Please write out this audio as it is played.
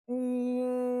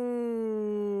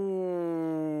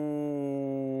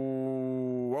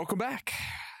Welcome back.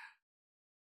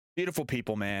 Beautiful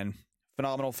people, man.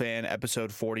 Phenomenal fan,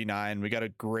 episode 49. We got a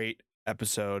great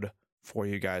episode for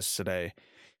you guys today.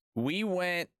 We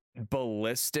went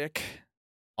ballistic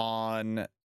on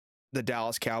the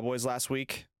Dallas Cowboys last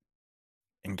week.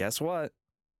 And guess what?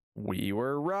 We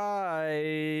were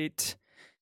right.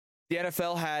 The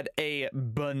NFL had a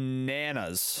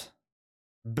bananas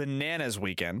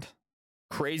weekend.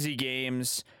 Crazy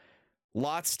games.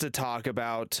 Lots to talk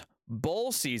about.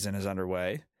 Bowl season is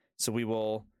underway, so we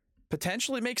will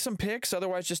potentially make some picks.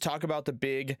 Otherwise, just talk about the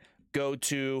big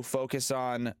go-to, focus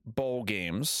on bowl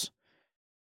games.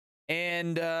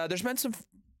 And there's been some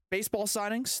baseball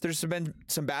signings. There's been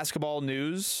some basketball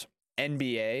news,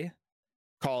 NBA,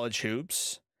 college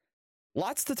hoops.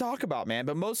 Lots to talk about, man,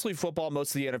 but mostly football,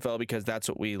 mostly the NFL, because that's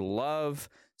what we love.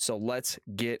 So let's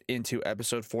get into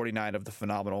episode 49 of the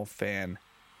Phenomenal Fan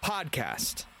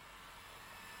Podcast.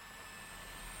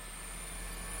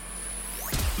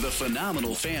 The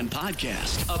Phenomenal Fan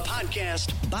Podcast, a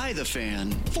podcast by the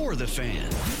fan, for the fan.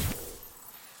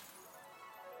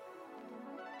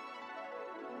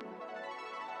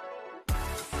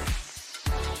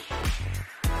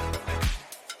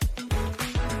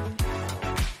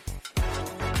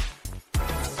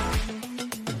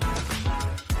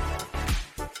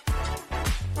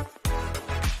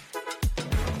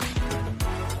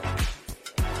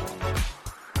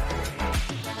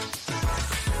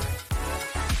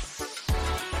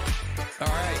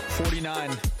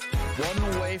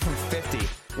 One away from 50.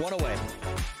 One away.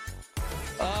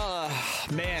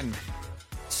 Man.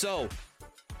 So,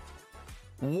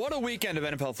 what a weekend of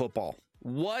NFL football.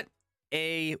 What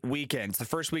a weekend. It's the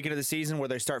first weekend of the season where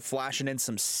they start flashing in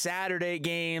some Saturday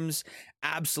games.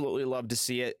 Absolutely love to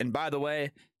see it. And by the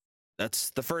way,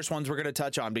 that's the first ones we're going to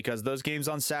touch on, because those games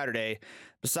on Saturday,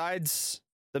 besides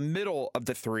the middle of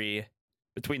the three,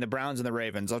 between the Browns and the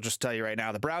Ravens, I'll just tell you right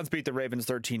now, the Browns beat the Ravens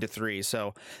 13-3,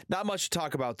 so not much to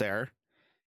talk about there.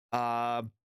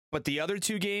 But the other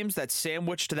two games that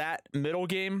sandwiched that middle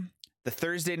game, the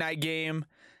Thursday night game,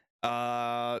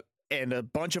 and a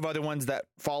bunch of other ones that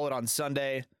followed on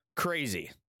Sunday,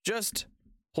 crazy. Just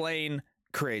plain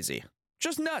crazy.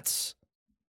 Just nuts.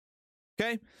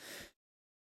 Okay?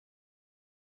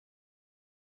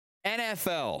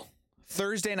 NFL.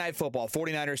 Thursday night football,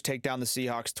 49ers take down the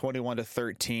Seahawks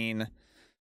 21-13.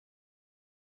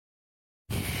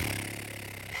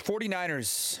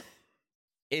 49ers,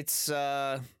 it's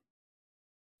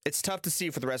tough to see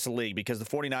for the rest of the league, because the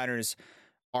 49ers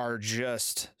are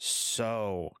just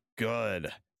so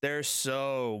good. They're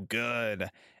so good.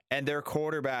 And their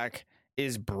quarterback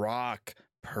is Brock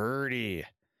Purdy.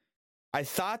 I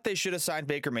thought they should have signed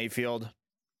Baker Mayfield.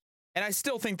 And I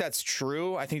still think that's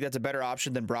true. I think that's a better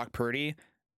option than Brock Purdy.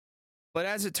 But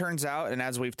as it turns out, and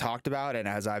as we've talked about, and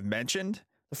as I've mentioned,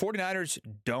 the 49ers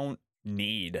don't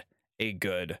need a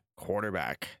good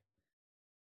quarterback.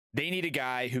 They need a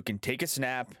guy who can take a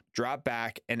snap, drop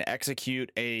back, and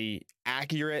execute a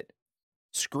accurate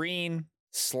screen,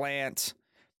 slant,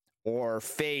 or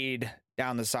fade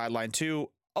down the sideline to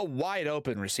a wide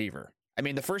open receiver. I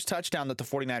mean, the first touchdown that the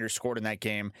 49ers scored in that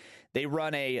game, they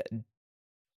run a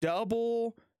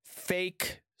double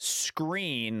fake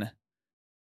screen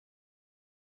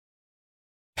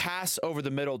pass over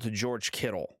the middle to George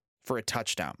Kittle for a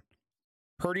touchdown.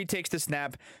 Purdy takes the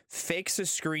snap, fakes a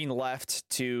screen left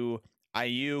to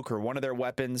Ayuk or one of their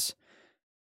weapons,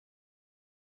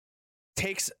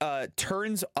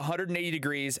 turns 180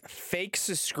 degrees, fakes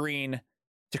a screen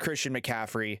to Christian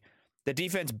McCaffrey. The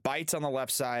defense bites on the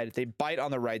left side, they bite on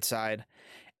the right side,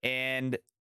 and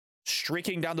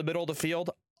streaking down the middle of the field,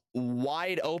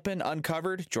 wide open,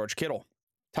 uncovered, George Kittle.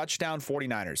 Touchdown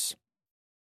 49ers.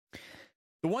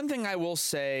 The one thing I will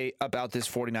say about this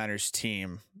 49ers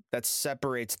team that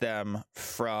separates them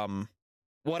from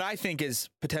what I think is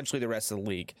potentially the rest of the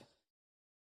league,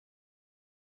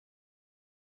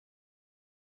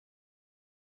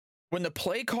 when the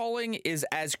play calling is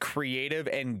as creative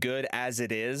and good as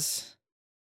it is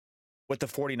with the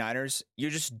 49ers, you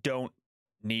just don't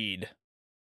need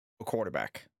a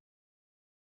quarterback.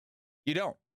 You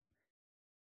don't.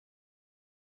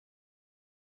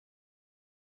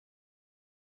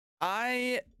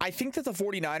 I think that the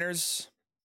 49ers,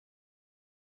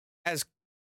 as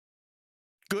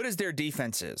good as their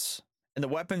defense is and the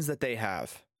weapons that they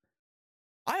have,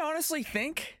 I honestly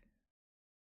think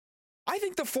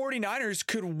the 49ers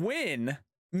could win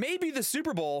maybe the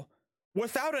Super Bowl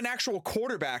without an actual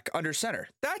quarterback under center.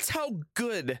 That's how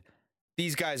good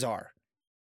these guys are.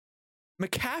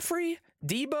 McCaffrey,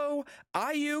 Debo,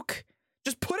 Ayuk,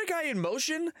 just put a guy in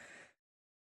motion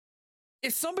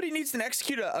If somebody needs to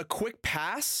execute a quick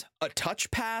pass, a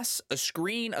touch pass, a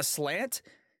screen, a slant,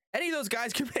 any of those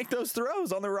guys can make those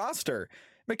throws on the roster.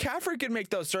 McCaffrey can make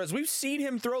those throws. We've seen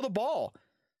him throw the ball.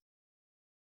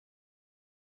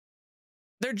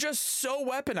 They're just so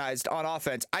weaponized on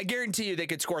offense. I guarantee you they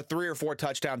could score 3 or 4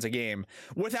 touchdowns a game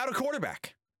without a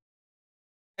quarterback.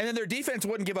 And then their defense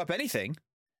wouldn't give up anything,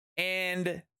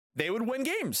 and they would win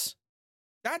games.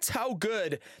 That's how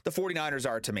good the 49ers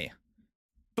are to me.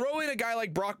 Throw in a guy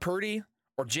like Brock Purdy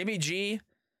or Jimmy G.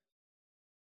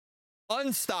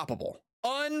 Unstoppable.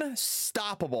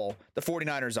 Unstoppable, the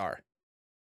 49ers are.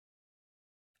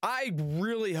 I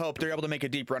really hope they're able to make a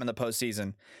deep run in the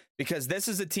postseason because this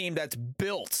is a team that's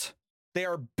built. They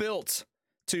are built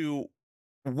to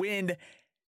win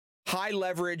high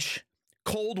leverage,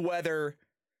 cold weather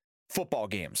football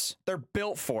games. They're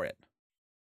built for it.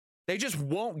 They just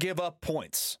won't give up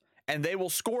points, and they will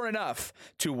score enough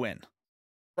to win.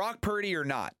 Brock Purdy or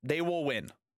not, they will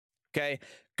win. Okay?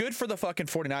 Good for the fucking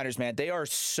 49ers, man. They are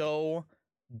so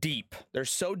deep. They're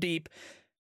so deep.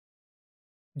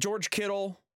 George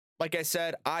Kittle, like I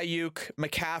said, Ayuk,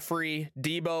 McCaffrey,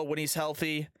 Debo when he's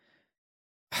healthy.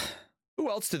 Who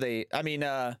else do they? I mean,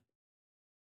 let's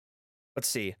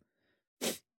see.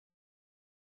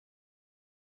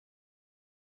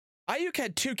 Ayuk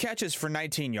had 2 catches for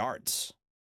 19 yards.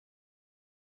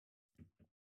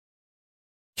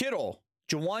 Kittle,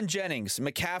 Jawan Jennings,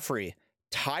 McCaffrey,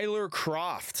 Tyler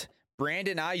Kroft,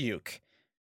 Brandon Ayuk,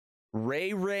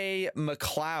 Ray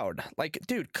McLeod. Like,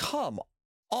 dude, come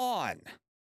on.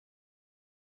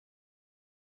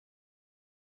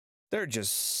 They're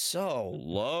just so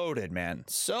loaded, man.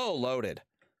 So loaded.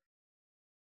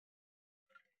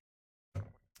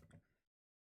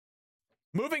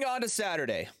 Moving on to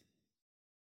Saturday.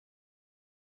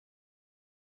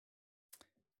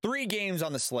 3 games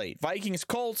on the slate. Vikings,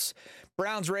 Colts,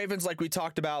 Browns, Ravens, like we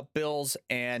talked about, Bills,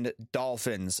 and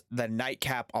Dolphins, the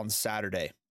nightcap on Saturday.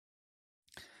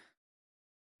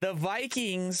 The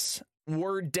Vikings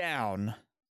were down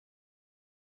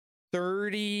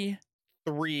 33-0.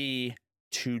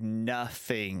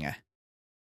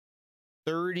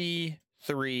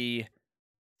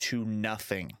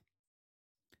 33-0.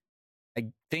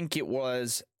 I think it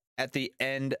was at the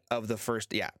end of the first,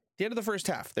 the end of the first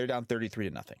half. They're down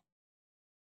 33-0.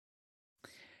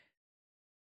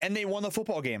 And they won the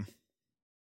football game.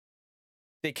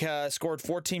 They scored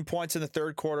 14 points in the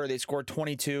third quarter. They scored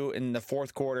 22 in the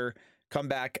fourth quarter. Come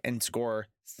back and score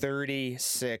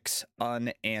 36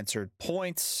 unanswered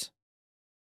points.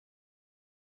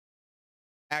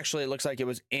 Actually, it looks like it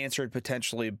was answered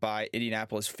potentially by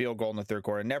Indianapolis field goal in the third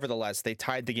quarter. Nevertheless, they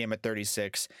tied the game at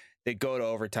 36. They go to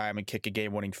overtime and kick a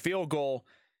game-winning field goal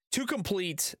to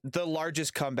complete the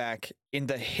largest comeback in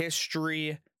the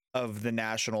history of the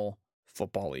National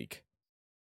Football League.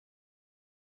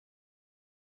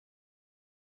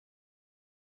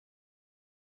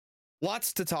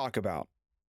 Lots to talk about.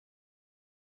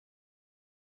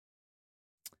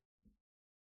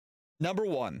 Number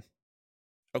 1,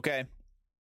 okay.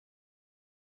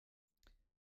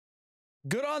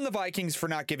 Good on the Vikings for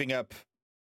not giving up,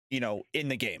 in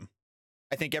the game.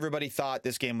 I think everybody thought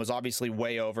this game was obviously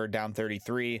way over, down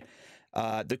 33.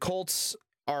 The Colts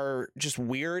are just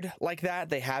weird like that.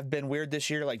 They have been weird this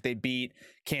year. Like, they beat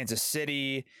Kansas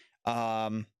City.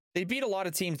 They beat a lot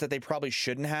of teams that they probably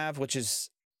shouldn't have, which is,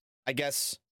 I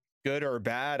guess, good or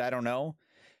bad. I don't know.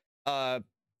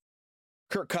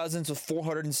 Kirk Cousins with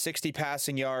 460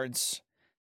 passing yards.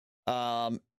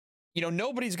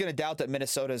 Nobody's going to doubt that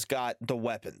Minnesota's got the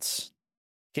weapons.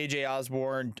 KJ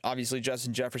Osborne, obviously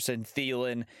Justin Jefferson,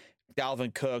 Thielen,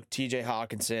 Dalvin Cook, TJ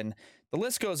Hawkinson. The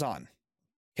list goes on.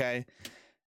 Okay.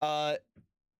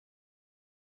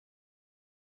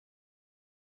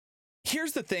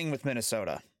 Here's the thing with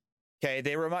Minnesota. Okay.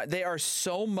 They are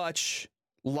so much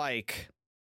like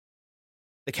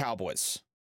the Cowboys,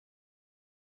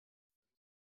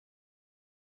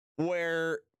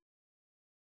 where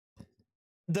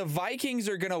the Vikings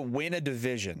are going to win a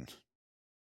division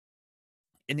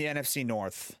in the NFC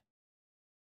North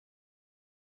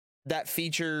that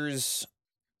features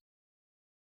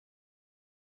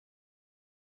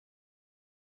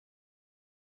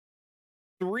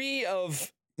three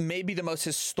of maybe the most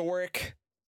historic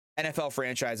NFL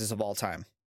franchises of all time.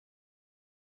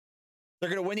 They're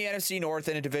going to win the NFC North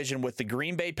in a division with the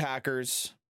Green Bay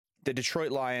Packers, the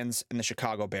Detroit Lions, and the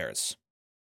Chicago Bears.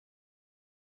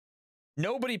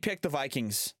 Nobody picked the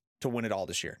Vikings to win it all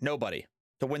this year. Nobody.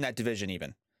 To win that division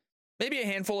even. Maybe a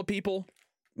handful of people.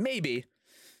 Maybe.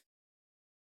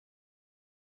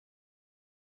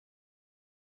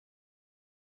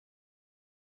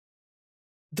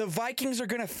 the Vikings are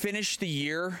going to finish the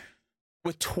year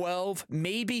with 12,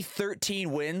 maybe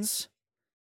 13 wins.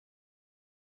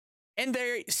 And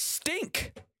they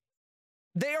stink.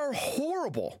 They are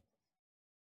horrible.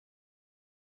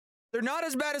 They're not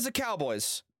as bad as the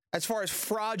Cowboys as far as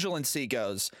fraudulency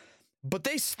goes, but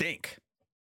they stink.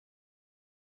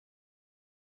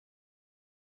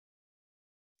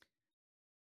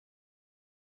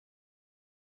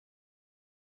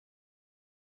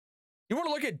 You want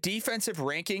to look at defensive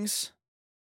rankings?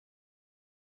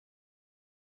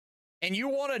 And you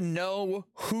want to know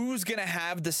who's going to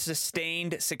have the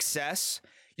sustained success?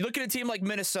 You look at a team like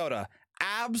Minnesota,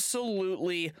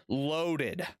 absolutely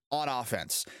loaded on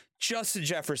offense. Justin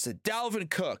Jefferson, Dalvin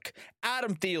Cook,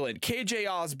 Adam Thielen, KJ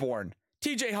Osborne,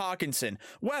 TJ Hawkinson.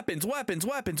 Weapons, weapons,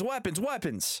 weapons, weapons,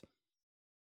 weapons.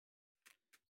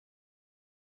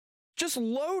 Just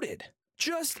loaded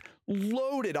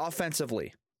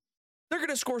offensively. They're going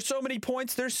to score so many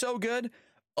points. They're so good.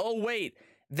 Oh, wait,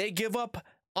 they give up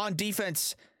on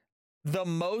defense the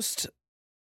most.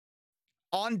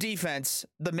 On defense,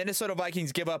 the Minnesota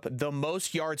Vikings give up the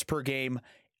most yards per game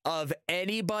of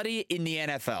anybody in the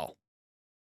NFL.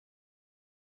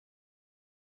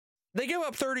 They give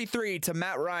up 33 to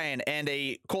Matt Ryan and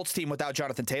a Colts team without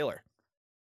Jonathan Taylor.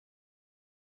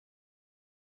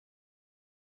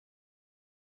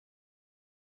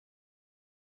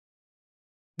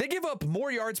 They give up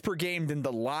more yards per game than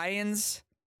the Lions,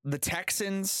 the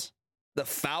Texans, the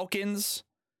Falcons.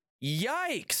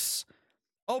 Yikes.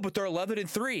 Oh, but they're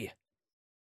 11-3.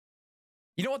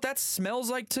 You know what that smells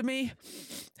like to me?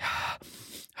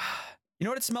 You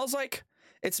know what it smells like?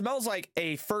 It smells like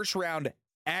a first round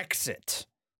exit,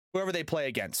 whoever they play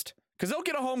against, because they'll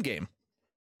get a home game.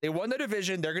 They won the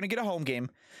division. They're going to get a home game.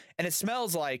 And it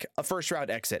smells like a first round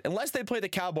exit. Unless they play the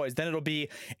Cowboys, then it'll be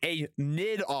a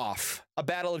mid-off, a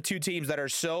battle of two teams that are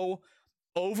so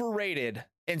overrated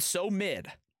and so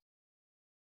mid.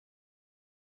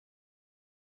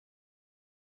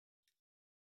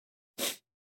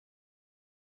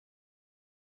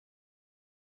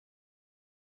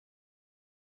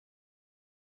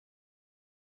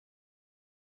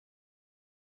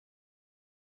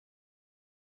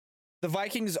 The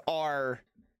Vikings are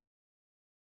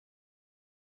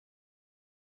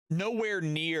nowhere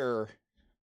near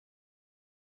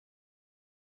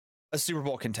a Super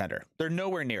Bowl contender. They're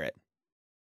nowhere near it.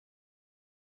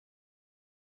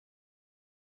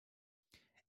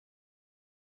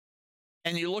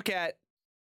 And you look at,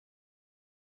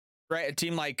 right, a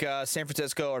team like San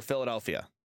Francisco or Philadelphia.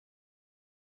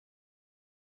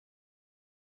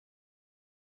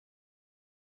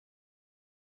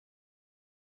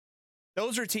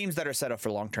 Those are teams that are set up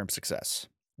for long-term success.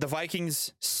 The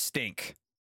Vikings stink.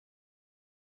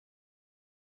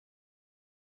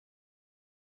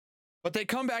 But they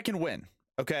come back and win,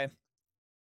 okay?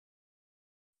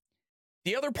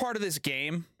 The other part of this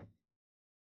game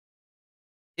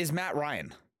is Matt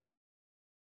Ryan.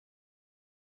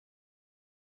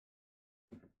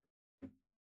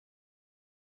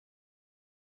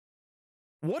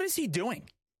 What is he doing?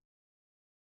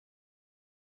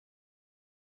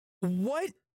 What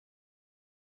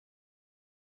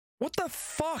the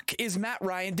fuck is Matt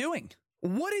Ryan doing?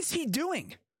 What is he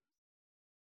doing?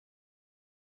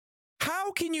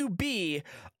 How can you be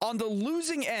on the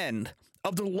losing end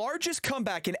of the largest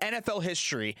comeback in NFL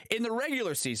history in the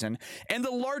regular season and the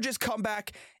largest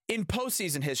comeback in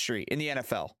postseason history in the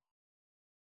NFL?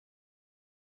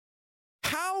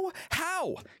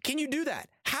 How can you do that?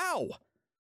 How?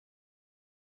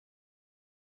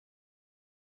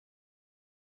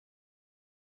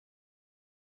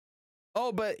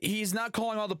 Oh, but he's not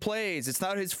calling all the plays. It's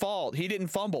not his fault. He didn't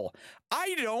fumble.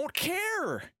 I don't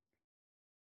care.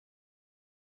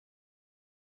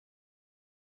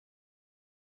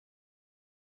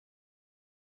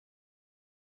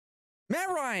 Matt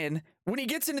Ryan, when he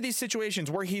gets into these situations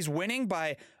where he's winning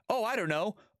by, I don't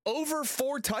know, over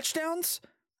 4 touchdowns,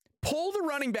 pull the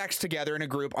running backs together in a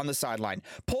group on the sideline.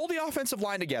 Pull the offensive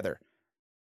line together.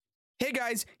 Hey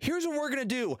guys, here's what we're going to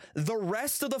do the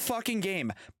rest of the fucking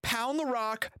game. Pound the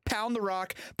rock, pound the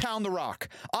rock, pound the rock.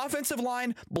 Offensive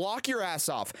line, block your ass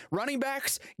off. Running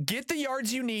backs, get the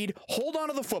yards you need, hold on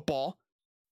to the football,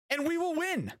 and we will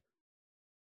win.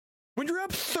 When you're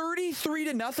up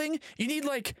 33-0, you need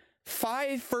like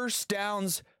 5 first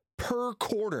downs per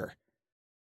quarter.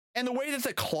 And the way that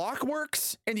the clock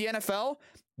works in the NFL,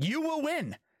 you will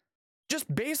win.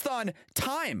 Just based on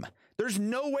time. There's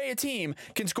no way a team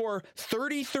can score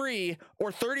 33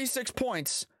 or 36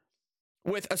 points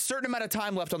with a certain amount of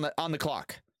time left on the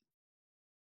clock.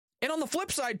 And on the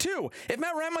flip side, too, if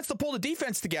Matt Ryan wants to pull the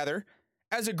defense together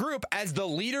as a group, as the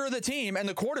leader of the team and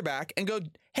the quarterback, and go,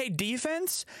 hey,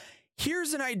 defense,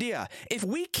 here's an idea. If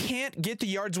we can't get the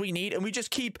yards we need and we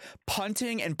just keep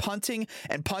punting and punting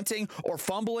and punting or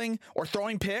fumbling or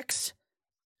throwing picks,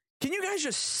 can you guys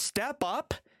just step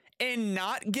up and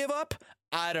not give up,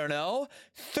 I don't know,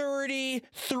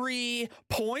 33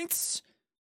 points?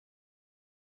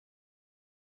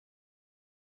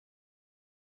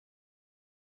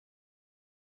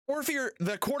 Or if you're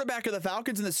the quarterback of the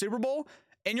Falcons in the Super Bowl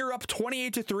and you're up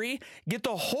 28-3, get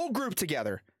the whole group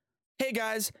together. Hey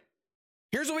guys,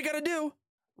 here's what we got to do.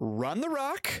 Run the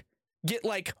rock, get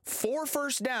like 4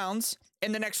 first downs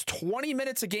in the next 20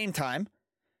 minutes of game time.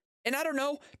 And I don't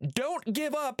know, don't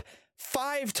give up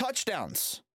 5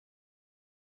 touchdowns.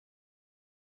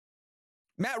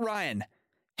 Matt Ryan,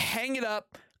 hang it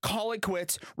up, call it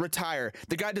quits, retire.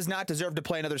 The guy does not deserve to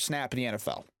play another snap in the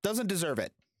NFL. Doesn't deserve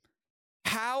it.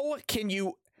 How can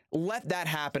you let that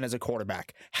happen as a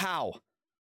quarterback? How?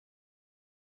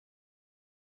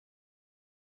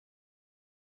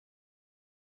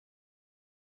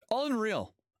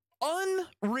 Unreal.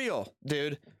 Unreal,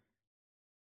 dude.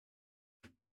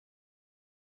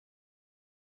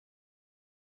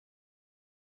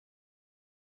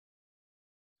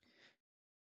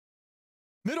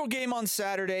 Middle game on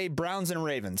Saturday, Browns and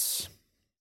Ravens.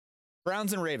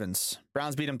 Browns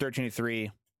beat them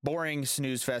 13-3. Boring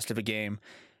snooze fest of a game.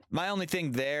 My only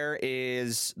thing there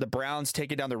is the Browns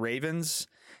taking down the Ravens.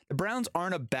 The Browns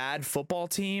aren't a bad football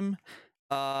team,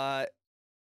 but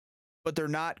they're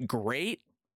not great.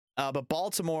 But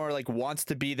Baltimore wants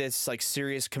to be this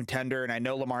serious contender, and I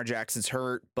know Lamar Jackson's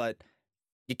hurt, but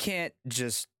you can't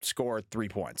just score 3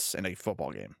 points in a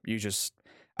football game.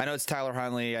 I know it's Tyler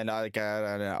Huntley, and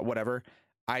whatever.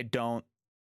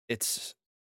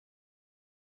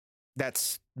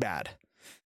 That's bad.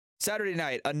 Saturday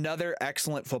night, another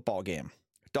excellent football game.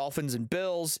 Dolphins and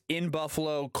Bills in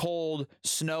Buffalo, cold,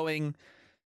 snowing,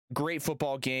 great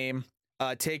football game.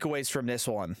 Takeaways from this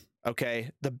one. Okay,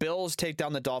 the Bills take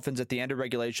down the Dolphins at the end of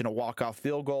regulation, a walk-off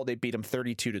field goal. They beat them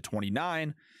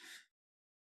 32-29.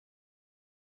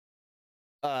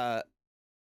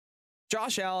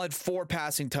 Josh Allen, 4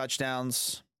 passing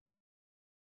touchdowns.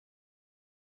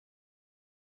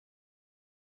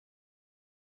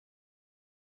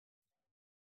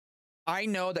 I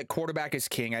know that quarterback is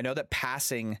king. I know that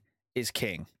passing is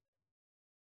king.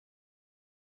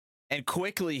 And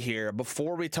quickly here,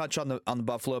 before we touch on the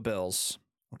Buffalo Bills,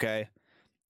 okay,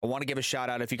 I want to give a shout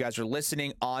out if you guys are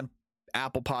listening on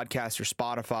Apple Podcasts or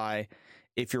Spotify,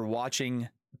 if you're watching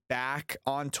back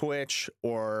on Twitch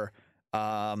or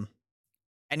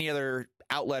any other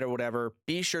outlet or whatever,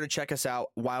 be sure to check us out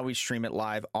while we stream it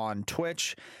live on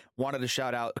Twitch. Wanted to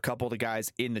shout out a couple of the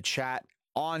guys in the chat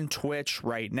on Twitch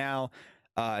right now.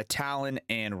 Talon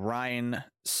and Ryan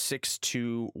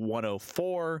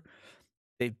 62104.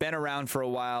 They've been around for a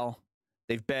while.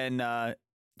 They've been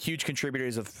huge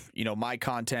contributors of my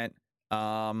content.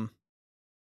 Ryan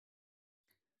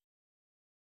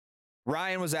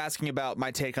was asking about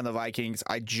my take on the Vikings.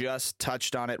 I just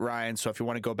touched on it, Ryan. So if you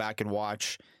want to go back and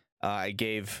watch, I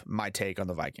gave my take on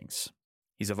the Vikings.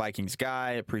 He's a Vikings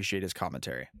guy. Appreciate his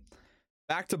commentary.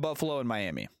 Back to Buffalo and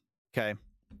Miami. Okay.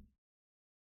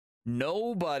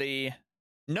 Nobody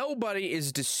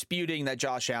is disputing that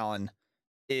Josh Allen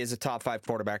is a top 5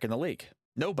 quarterback in the league.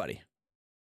 Nobody.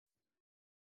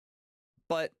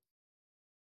 But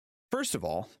first of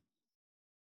all,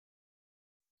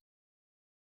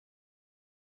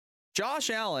 Josh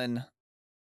Allen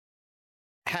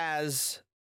has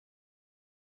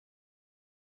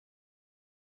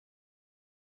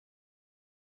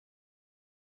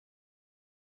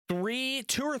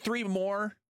two or three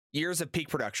more years of peak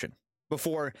production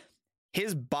before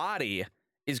his body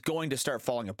is going to start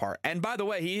falling apart. And by the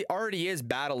way, he already is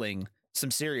battling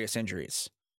some serious injuries.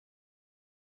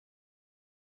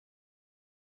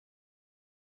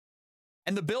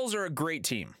 And the Bills are a great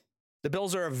team. The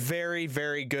Bills are a very,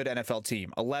 very good NFL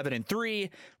team. 11-3,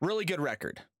 really good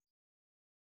record.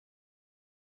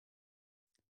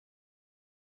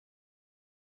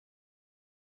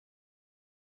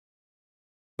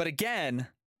 But again,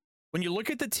 when you look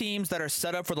at the teams that are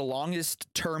set up for the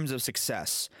longest terms of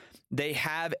success, they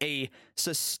have a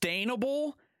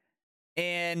sustainable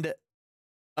and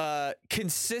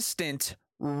consistent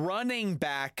running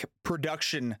back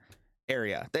production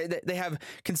area. They have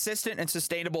consistent and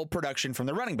sustainable production from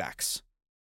the running backs.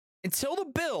 Until the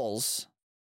Bills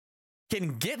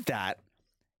can get that,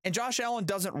 and Josh Allen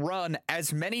doesn't run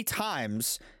as many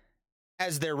times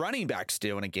as their running backs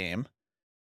do in a game,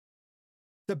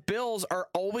 the Bills are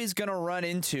always going to run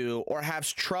into or have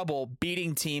trouble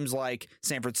beating teams like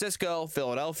San Francisco,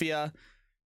 Philadelphia,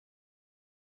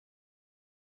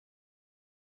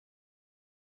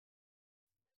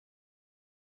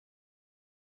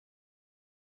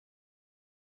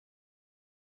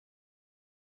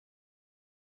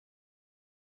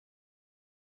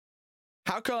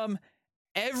 How come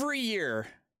every year,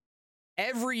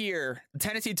 the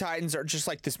Tennessee Titans are just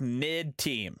like this mid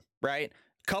team, right?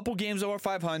 Couple games over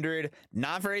 500,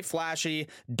 not very flashy,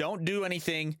 don't do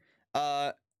anything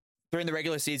during the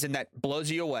regular season that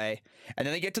blows you away. And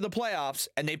then they get to the playoffs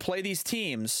and they play these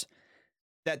teams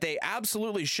that they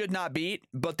absolutely should not beat,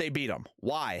 but they beat them.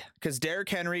 Why? Because Derrick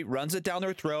Henry runs it down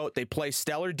their throat. They play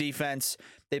stellar defense.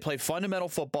 They play fundamental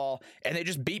football, and they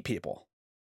just beat people.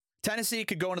 Tennessee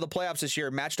could go into the playoffs this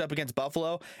year, matched up against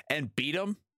Buffalo, and beat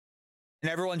them.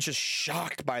 And everyone's just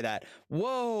shocked by that.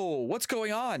 Whoa, what's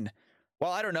going on? Well,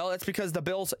 I don't know. That's because the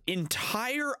Bills'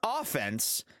 entire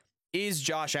offense is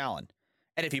Josh Allen.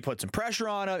 And if you put some pressure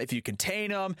on him, if you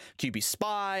contain him, QB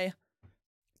spy,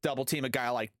 double team a guy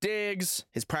like Diggs,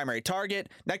 his primary target,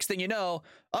 next thing you know,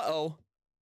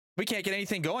 we can't get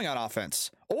anything going on offense.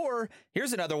 Or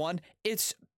here's another one.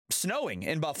 It's snowing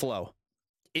in Buffalo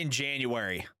in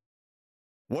January.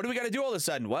 What do we got to do all of a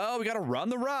sudden? Well, we got to run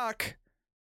the rock.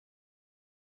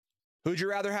 Who'd you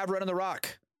rather have running the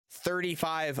rock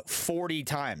 35, 40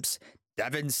 times?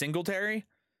 Devin Singletary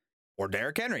or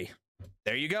Derrick Henry?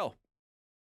 There you go.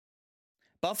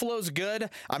 Buffalo's good.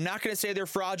 I'm not going to say they're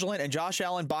fraudulent, and Josh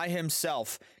Allen by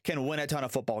himself can win a ton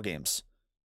of football games.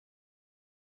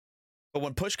 But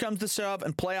when push comes to shove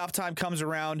and playoff time comes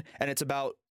around and it's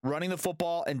about running the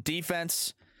football and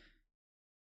defense,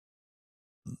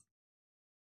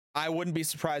 I wouldn't be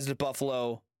surprised if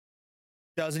Buffalo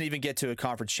doesn't even get to a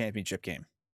conference championship game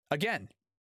again.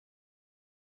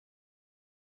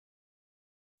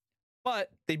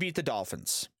 But they beat the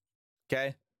Dolphins.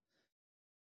 Okay.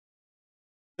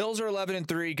 Bills are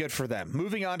 11-3. Good for them.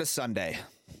 Moving on to Sunday.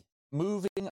 Let's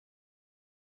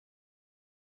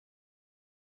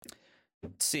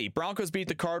see. Broncos beat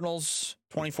the Cardinals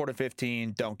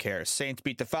 24-15. Don't care. Saints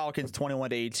beat the Falcons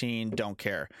 21-18. Don't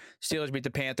care. Steelers beat the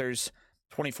Panthers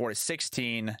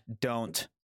 24-16. Don't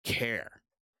care.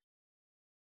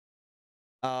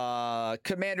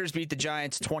 Commanders beat the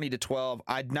Giants 20-12.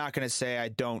 I'm not going to say I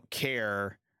don't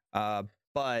care,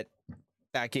 but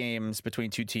that game's between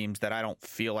two teams that I don't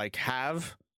feel like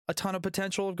have a ton of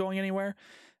potential of going anywhere.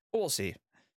 We'll see.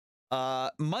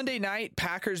 Monday night,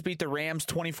 Packers beat the Rams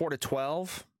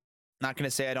 24-12. Not going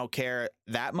to say I don't care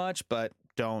that much, but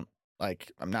I'm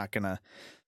not going to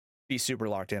be super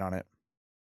locked in on it.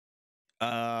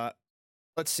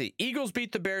 Let's see. Eagles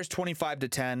beat the Bears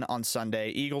 25-10 on Sunday.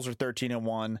 Eagles are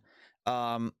 13-1.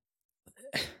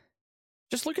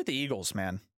 Just look at the Eagles,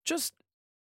 man. Just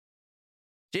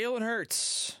Jalen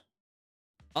Hurts.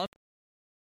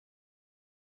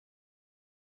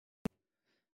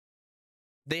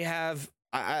 They have,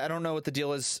 I don't know what the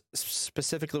deal is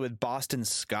specifically with Boston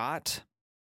Scott.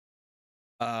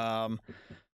 But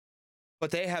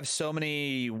they have so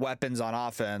many weapons on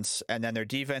offense, and then their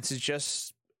defense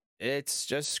is it's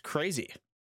just crazy.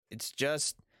 It's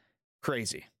just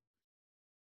crazy.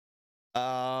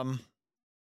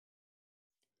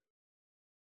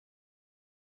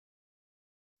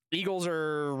 Eagles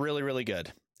are really, really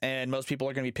good, and most people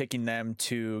are going to be picking them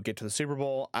to get to the Super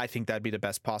Bowl. I think that'd be the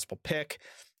best possible pick.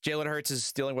 Jalen Hurts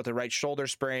is dealing with a right shoulder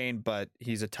sprain, but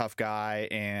he's a tough guy,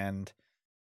 and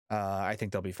I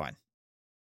think they'll be fine.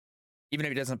 Even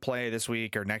if he doesn't play this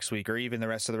week or next week or even the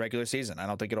rest of the regular season, I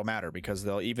don't think it'll matter because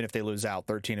even if they lose out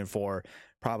 13-4,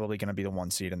 probably going to be the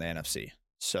 1 seed in the NFC.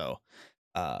 So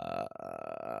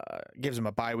gives them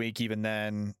a bye week. Even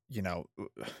then,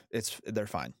 they're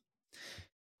fine.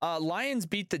 Lions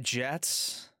beat the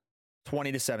Jets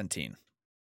 20-17.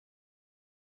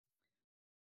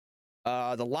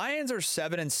 The Lions are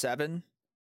 7-7.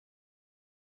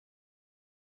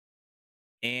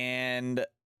 And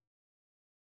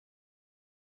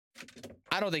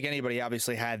I don't think anybody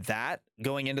obviously had that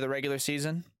going into the regular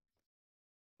season,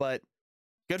 but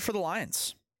good for the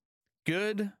Lions.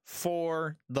 Good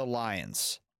for the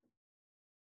Lions.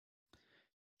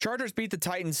 Chargers beat the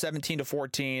Titans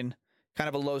 17-14. Kind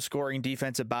of a low scoring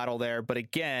defensive battle there. But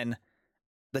again,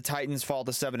 the Titans fall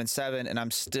to 7-7, and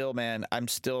I'm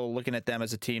still looking at them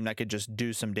as a team that could just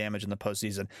do some damage in the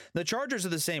postseason. The Chargers are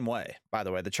the same way, by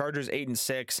the way. The Chargers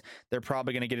 8-6. They're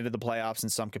probably going to get into the playoffs in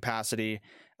some capacity.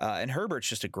 And Herbert's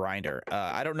just a grinder.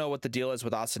 I don't know what the deal is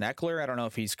with Austin Eckler. I don't know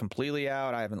if he's completely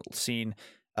out. I haven't seen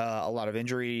a lot of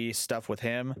injury stuff with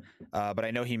him, but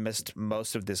I know he missed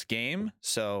most of this game.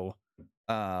 So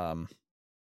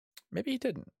maybe he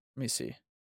didn't. Let me see.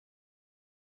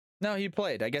 No, he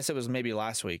played. I guess it was maybe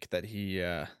last week that he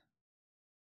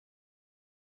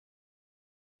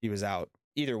was out.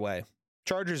 Either way,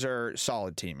 Chargers are a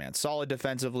solid team, man. Solid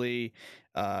defensively.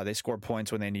 They score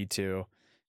points when they need to.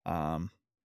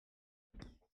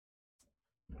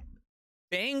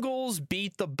 Bengals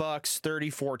beat the Bucks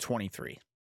 34-23.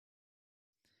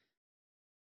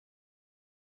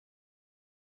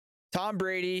 Tom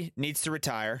Brady needs to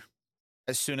retire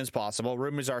as soon as possible.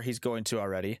 Rumors are he's going to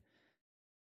already.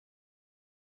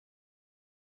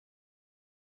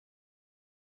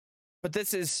 But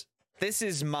this is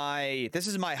my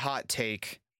hot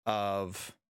take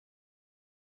of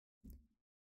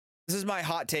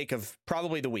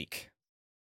probably the week.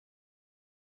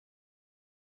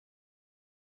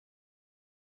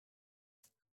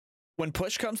 When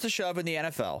push comes to shove in the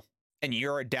NFL and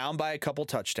you're down by a couple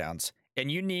touchdowns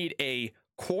and you need a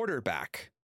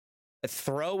quarterback, a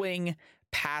throwing,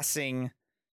 passing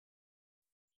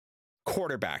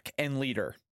quarterback and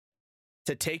leader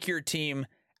to take your team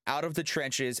out of the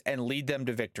trenches and lead them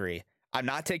to victory. I'm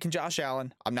not taking Josh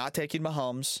Allen. I'm not taking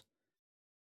Mahomes.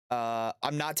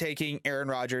 I'm not taking Aaron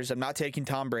Rodgers. I'm not taking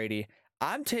Tom Brady.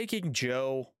 I'm taking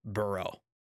Joe Burrow.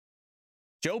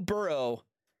 Joe Burrow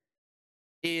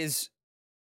is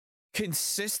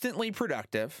consistently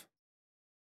productive.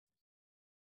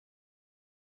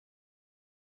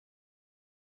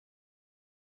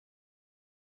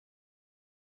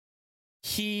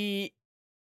 He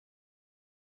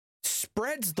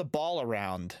spreads the ball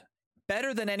around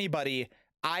better than anybody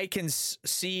I can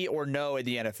see or know in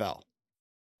the NFL.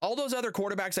 All those other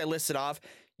quarterbacks I listed off,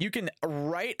 you can,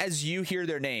 right as you hear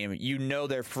their name, you know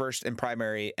they're first and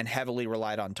primary and heavily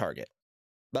relied on target.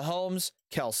 Mahomes,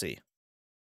 Kelsey.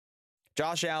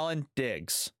 Josh Allen,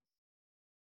 Diggs.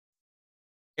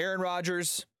 Aaron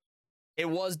Rodgers, it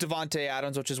was Devontae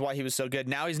Adams, which is why he was so good.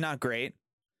 Now he's not great.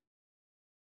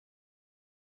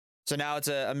 So now it's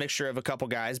a mixture of a couple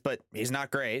guys, but he's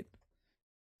not great.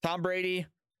 Tom Brady,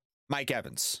 Mike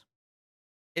Evans.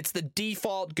 It's the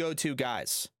default go-to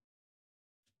guys.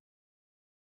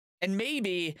 And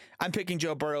maybe I'm picking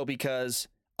Joe Burrow because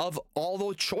of all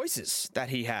the choices that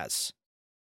he has.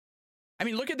 I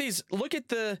mean, look at these. Look at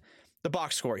the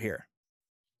box score here.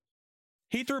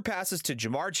 He threw passes to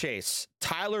Jamar Chase,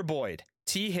 Tyler Boyd,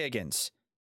 T. Higgins,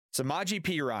 Samaje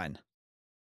Perine,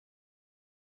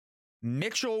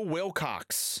 Mitchell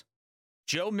Wilcox,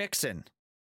 Joe Mixon,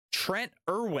 Trent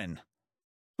Irwin.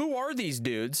 Who are these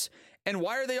dudes, and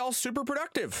why are they all super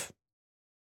productive?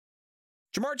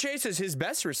 Jamar Chase is his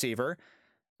best receiver,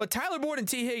 but Tyler Boyd and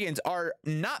T. Higgins are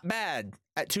not bad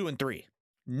at 2 and 3.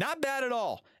 Not bad at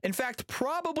all. In fact,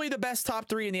 probably the best top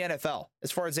 3 in the NFL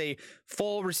as far as a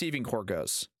full receiving core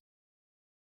goes.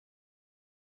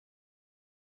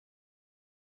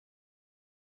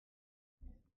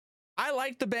 I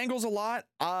like the Bengals a lot,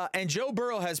 and Joe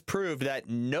Burrow has proved that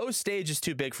no stage is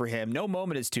too big for him. No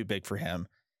moment is too big for him.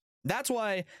 That's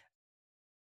why,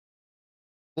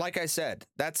 like I said,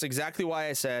 that's exactly why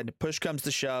I said push comes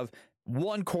to shove.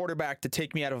 One quarterback to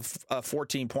take me out of a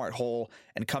 14-point hole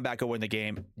and come back and win the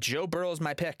game. Joe Burrow is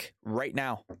my pick right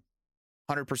now.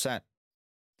 100%.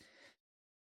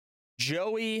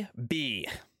 Joey B.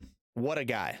 What a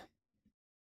guy.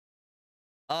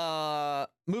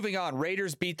 Moving on.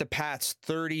 Raiders beat the Pats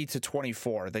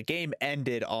 30-24. The game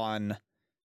ended on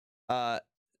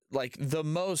like the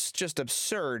most just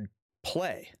absurd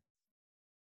play.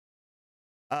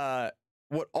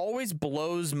 What always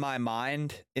blows my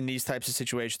mind in these types of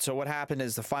situations. So what happened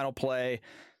is the final play,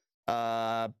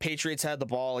 Patriots had the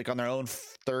ball like on their own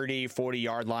 30, 40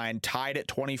 yard line, tied at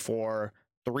 24,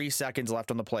 3 seconds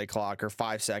left on the play clock or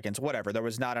 5 seconds, whatever. There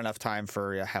was not enough time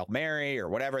for a Hail Mary or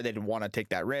whatever. They didn't want to take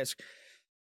that risk.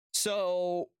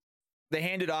 So they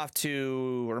hand it off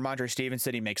to Ramondre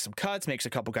Stevenson. He makes some cuts, makes a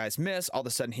couple guys miss. All of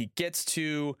a sudden he gets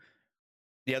to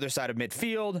the other side of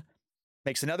midfield,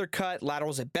 makes another cut,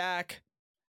 laterals it back.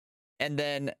 And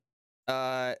then,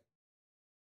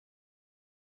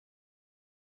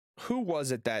 who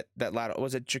was it that lateral?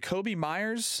 Was it Jacoby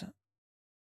Myers?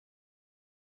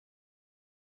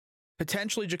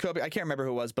 Potentially Jacoby. I can't remember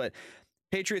who it was, but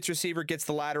Patriots receiver gets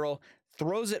the lateral,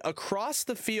 throws it across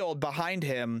the field behind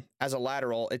him as a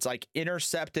lateral. It's like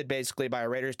intercepted basically by a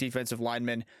Raiders defensive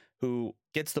lineman who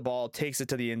gets the ball, takes it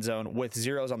to the end zone with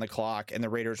zeros on the clock, and the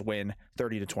Raiders win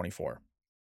 30-24.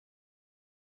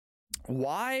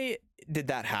 Why did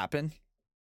that happen?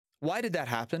 Why did that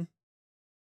happen?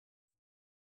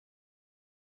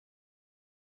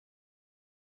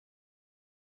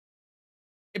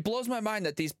 It blows my mind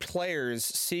that these players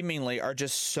seemingly are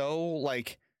just so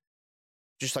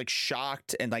just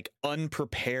shocked and like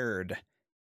unprepared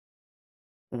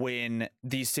when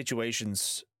these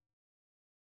situations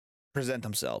present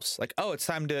themselves. Like, oh, it's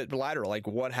time to lateral. Like,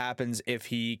 what happens if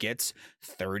he gets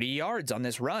 30 yards on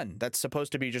this run? That's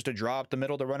supposed to be just a draw up the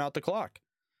middle to run out the clock.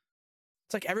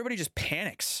 It's like everybody just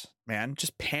panics, man.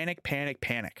 Just panic.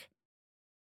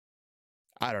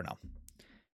 I don't know.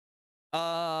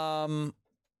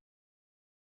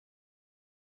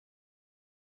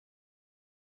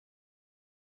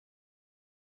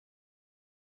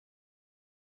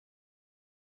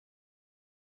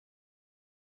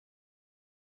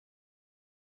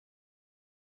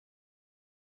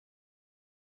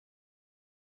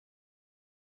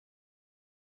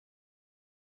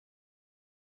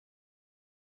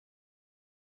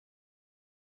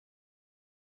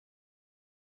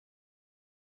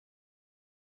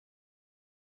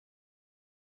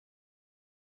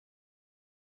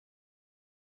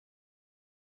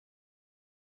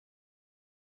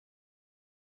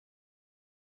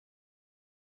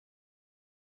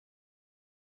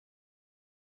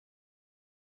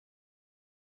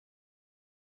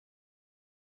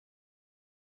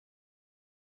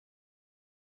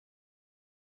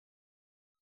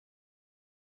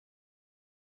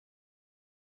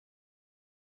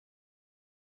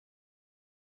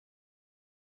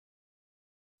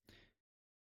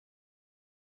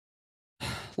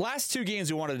 Last two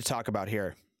games we wanted to talk about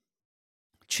here.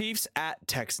 Chiefs at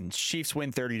Texans. Chiefs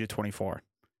win 30-24.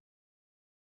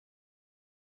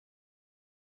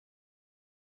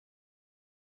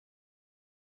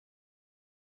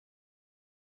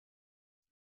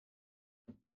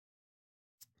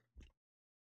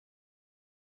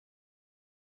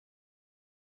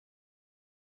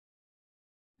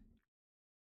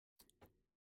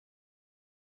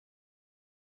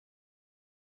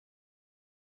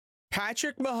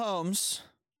 Patrick Mahomes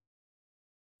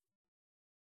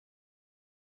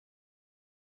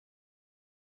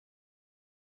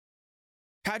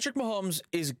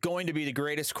is going to be the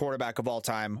greatest quarterback of all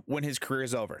time when his career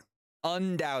is over.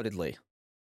 Undoubtedly.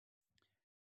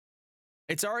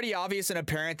 It's already obvious and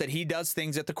apparent that he does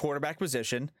things at the quarterback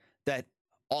position that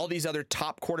all these other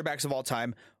top quarterbacks of all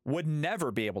time would never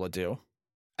be able to do.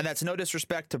 And that's no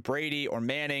disrespect to Brady or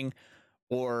Manning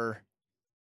or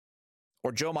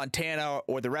Joe Montana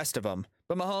or the rest of them.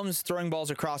 But Mahomes throwing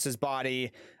balls across his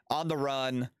body, on the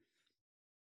run,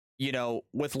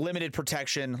 with limited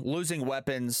protection, losing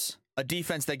weapons, a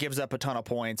defense that gives up a ton of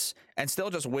points, and still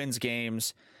just wins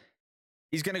games.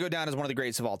 He's going to go down as one of the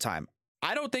greats of all time.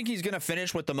 I don't think he's going to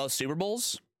finish with the most Super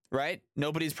Bowls, right?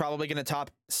 Nobody's probably going to top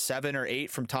 7 or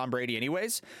 8 from Tom Brady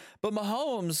anyways. But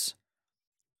Mahomes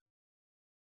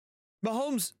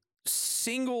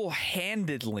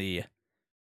single-handedly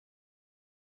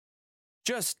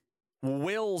just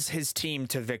wills his team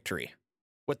to victory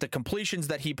with the completions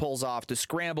that he pulls off, the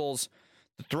scrambles,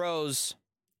 the throws.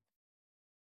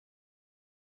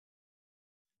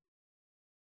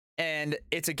 And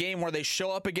it's a game where they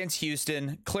show up against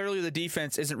Houston. Clearly the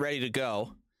defense isn't ready to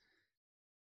go.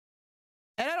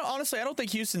 And I don't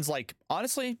think Houston's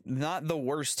not the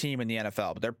worst team in the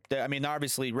NFL. But they're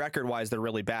obviously record-wise, they're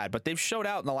really bad, but they've showed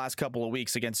out in the last couple of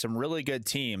weeks against some really good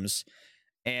teams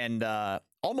and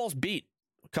almost beat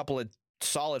a couple of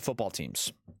solid football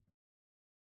teams.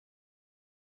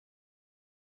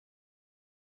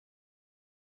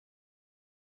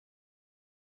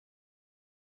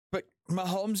 But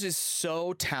Mahomes is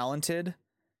so talented.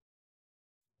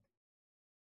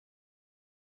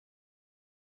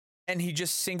 And he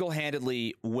just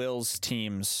single-handedly wills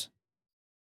teams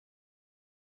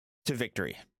to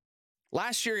victory.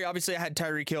 Last year, he obviously had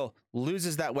Tyreek Hill,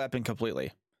 loses that weapon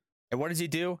completely. And what does he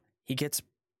do? He gets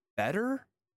better?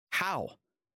 How?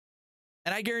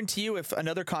 And I guarantee you, if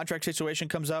another contract situation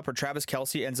comes up or Travis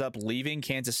Kelce ends up leaving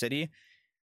Kansas City,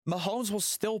 Mahomes will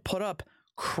still put up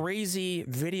crazy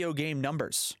video game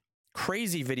numbers.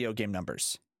 Crazy video game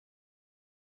numbers.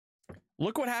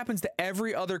 Look what happens to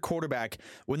every other quarterback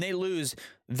when they lose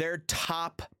their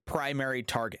top primary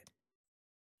target.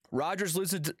 Rodgers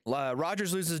loses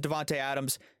Devontae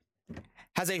Adams,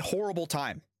 has a horrible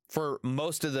time for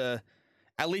most of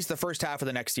at least the first half of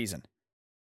the next season.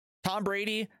 Tom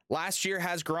Brady last year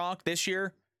has Gronk. This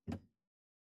year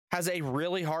has a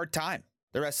really hard time.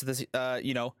 The rest of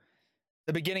the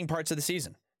beginning parts of the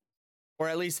season, or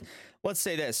at least let's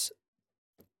say this: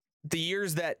 the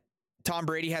years that Tom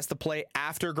Brady has to play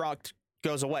after Gronk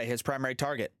goes away, his primary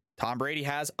target, Tom Brady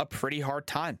has a pretty hard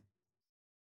time.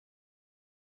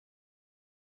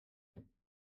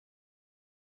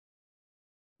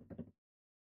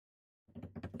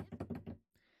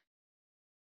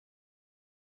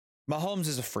 Mahomes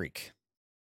is a freak.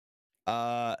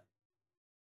 And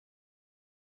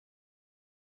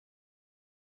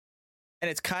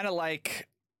it's kind of like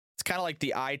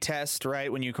the eye test,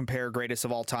 right? When you compare greatest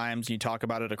of all times, you talk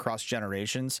about it across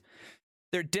generations.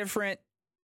 They're different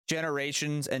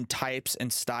generations and types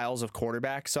and styles of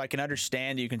quarterbacks. So I can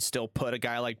understand you can still put a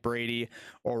guy like Brady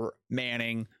or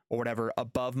Manning or whatever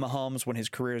above Mahomes when his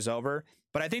career is over.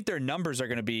 But I think their numbers are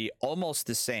going to be almost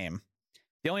the same.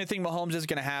 The only thing Mahomes is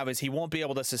going to have is he won't be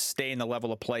able to sustain the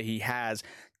level of play he has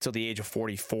till the age of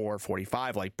 44,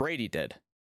 45, like Brady did.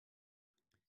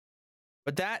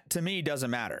 But that, to me,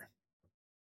 doesn't matter.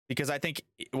 Because I think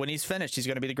when he's finished, he's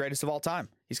going to be the greatest of all time.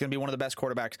 He's going to be one of the best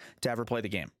quarterbacks to ever play the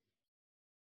game.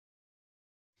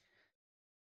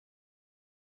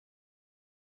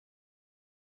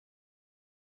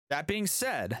 That being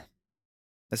said,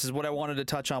 this is what I wanted to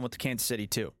touch on with the Kansas City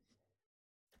too.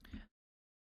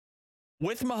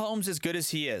 With Mahomes as good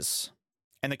as he is,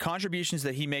 and the contributions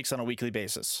that he makes on a weekly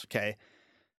basis, okay,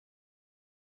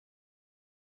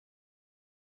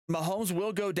 Mahomes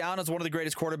will go down as one of the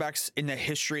greatest quarterbacks in the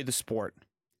history of the sport.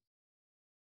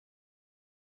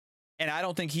 And I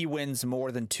don't think he wins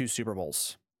more than 2 Super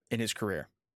Bowls in his career.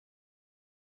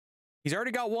 He's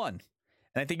already got one.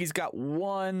 And I think he's got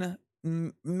one,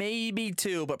 maybe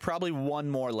 2, but probably one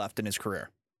more left in his career.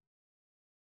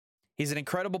 He's an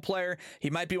incredible player. He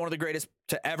might be one of the greatest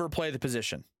to ever play the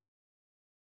position.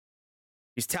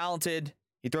 He's talented.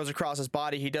 He throws across his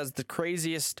body. He does the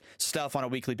craziest stuff on a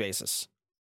weekly basis.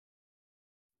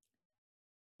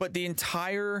 But the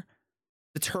entire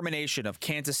determination of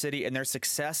Kansas City and their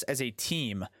success as a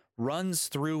team runs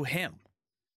through him.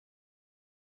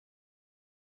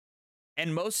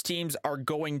 And most teams are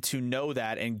going to know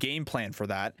that and game plan for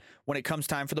that when it comes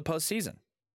time for the postseason.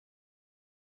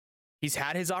 He's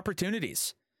had his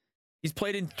opportunities. He's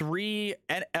played in 3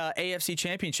 AFC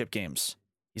championship games.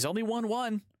 He's only won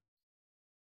 1.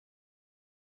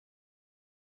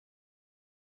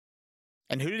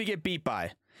 And who did he get beat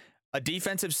by? A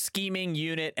defensive scheming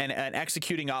unit and an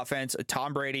executing offense,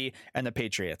 Tom Brady and the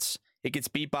Patriots. It gets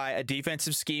beat by a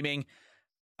defensive scheming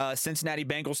Cincinnati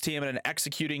Bengals team and an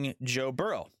executing Joe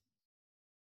Burrow.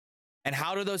 And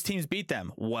how do those teams beat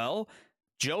them? Well,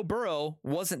 Joe Burrow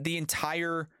wasn't the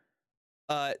entire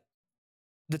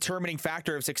determining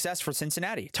factor of success for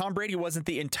Cincinnati. Tom Brady wasn't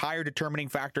the entire determining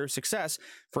factor of success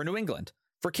for New England.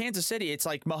 For Kansas City, it's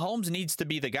like Mahomes needs to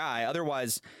be the guy.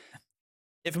 Otherwise,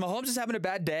 if Mahomes is having a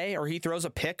bad day or he throws a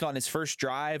pick on his first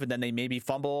drive and then they maybe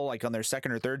fumble like on their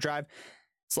second or third drive,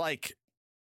 it's like,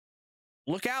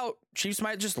 look out. Chiefs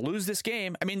might just lose this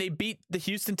game. I mean, they beat the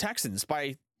Houston Texans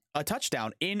by a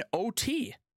touchdown in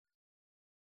OT.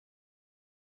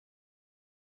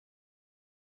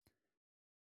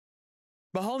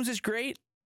 Mahomes is great.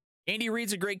 Andy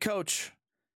Reid's a great coach,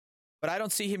 but I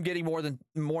don't see him getting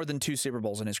more than 2 Super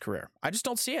Bowls in his career. I just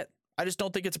don't see it. I just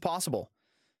don't think it's possible.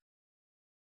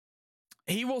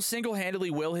 He will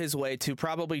single-handedly will his way to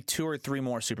probably 2 or 3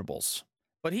 more Super Bowls,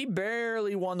 but he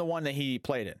barely won the one that he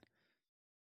played in.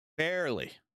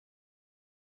 Barely.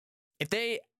 If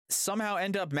they somehow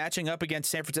end up matching up against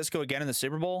San Francisco again in the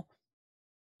Super Bowl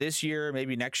this year,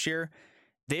 maybe next year,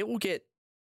 they will get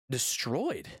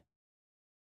destroyed.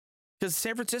 Because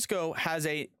San Francisco has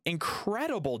an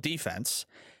incredible defense,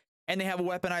 and they have a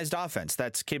weaponized offense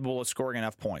that's capable of scoring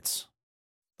enough points.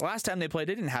 The last time they played,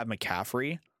 they didn't have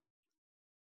McCaffrey.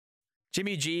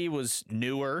 Jimmy G was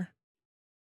newer.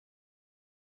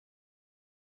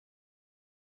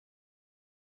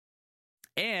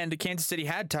 And Kansas City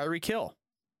had Tyreek Hill.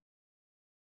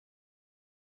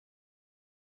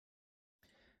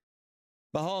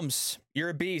 Mahomes, you're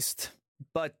a beast,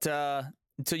 but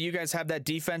until you guys have that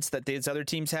defense that these other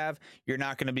teams have, you're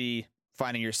not going to be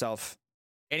finding yourself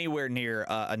anywhere near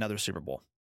another Super Bowl.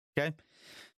 Okay?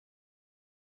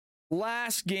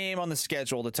 Last game on the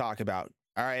schedule to talk about.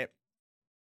 All right.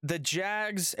 The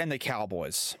Jags and the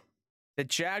Cowboys. The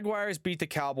Jaguars beat the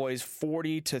Cowboys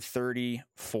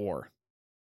 40-34.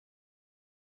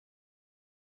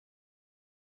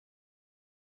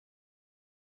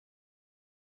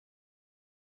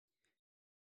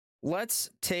 Let's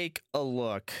take a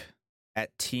look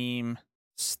at team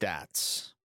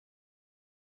stats.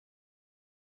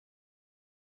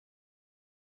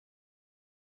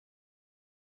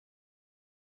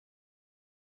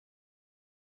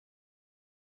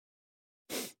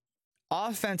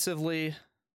 Offensively,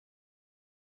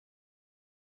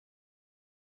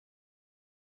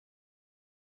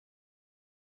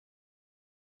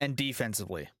 and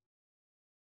defensively,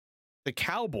 the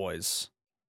Cowboys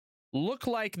look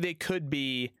like they could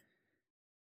be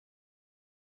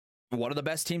one of the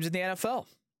best teams in the NFL.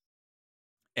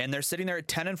 And they're sitting there at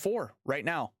 10-4 right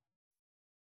now.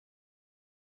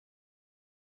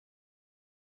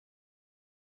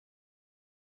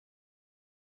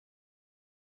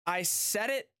 I said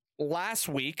it last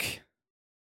week.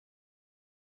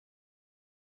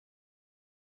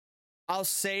 I'll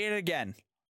say it again.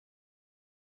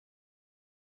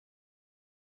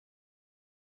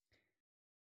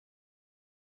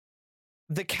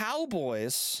 the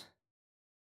Cowboys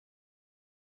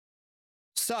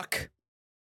suck.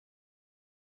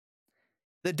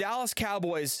 The Dallas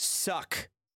Cowboys suck.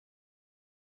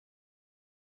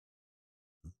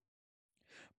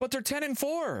 But they're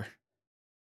 10-4.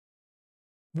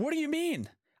 What do you mean?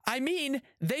 I mean,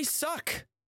 they suck.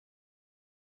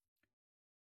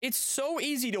 It's so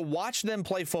easy to watch them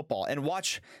play football and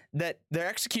watch that their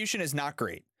execution is not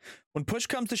great. When push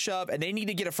comes to shove and they need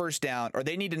to get a first down or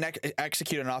they need to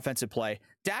execute an offensive play,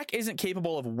 Dak isn't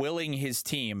capable of willing his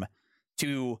team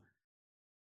to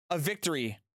a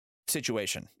victory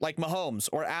situation like Mahomes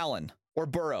or Allen or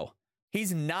Burrow.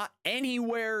 He's not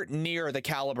anywhere near the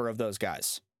caliber of those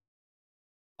guys.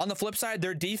 On the flip side,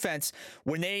 their defense,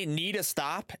 when they need a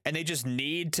stop and they just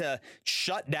need to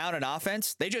shut down an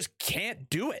offense, they just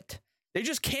can't do it. They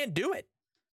just can't do it.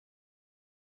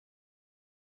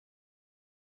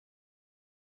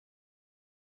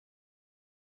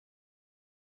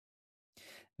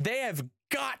 They have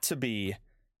got to be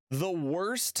the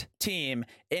worst team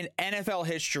in NFL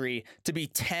history to be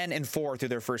 10-4 through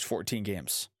their first 14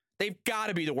 games. They've got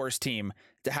to be the worst team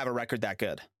to have a record that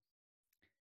good.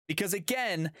 Because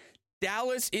again,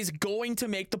 Dallas is going to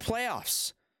make the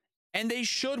playoffs. And they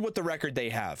should with the record they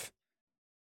have.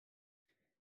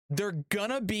 They're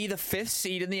going to be the 5th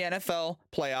seed in the NFL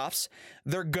playoffs.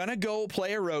 They're going to go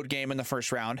play a road game in the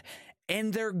first round.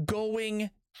 And they're going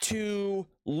to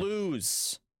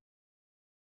lose.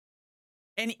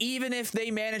 And even if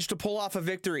they manage to pull off a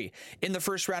victory in the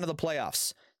first round of the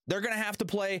playoffs, they're going to have to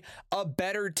play a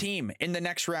better team in the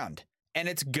next round. And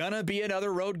it's going to be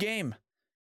another road game.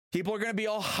 People are going to be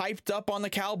all hyped up on the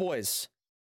Cowboys.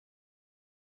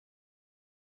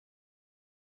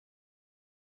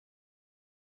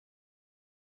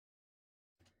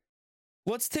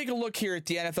 Let's take a look here at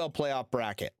the NFL playoff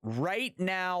bracket right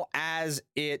now as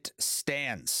it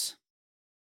stands.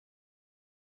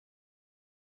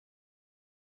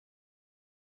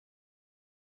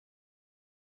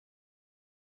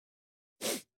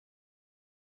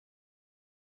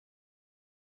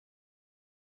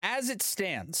 As it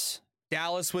stands,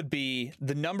 Dallas would be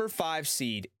the number 5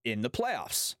 seed in the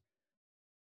playoffs.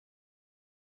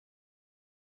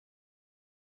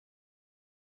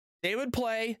 They would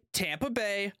play Tampa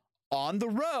Bay on the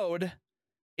road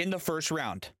in the first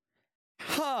round.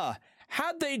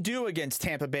 How'd they do against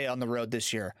Tampa Bay on the road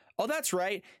this year? Oh, that's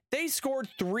right. They scored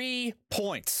 3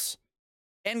 points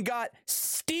and got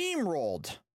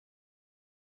steamrolled.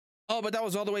 Oh, but that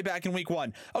was all the way back in week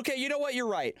 1. Okay, you know what? You're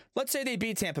right. Let's say they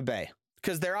beat Tampa Bay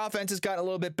because their offense has gotten a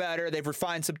little bit better. They've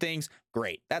refined some things.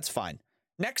 Great. That's fine.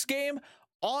 Next game,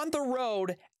 on the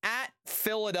road at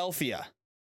Philadelphia.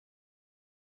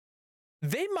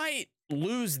 They might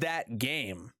lose that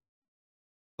game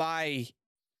by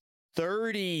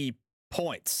 30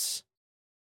 points.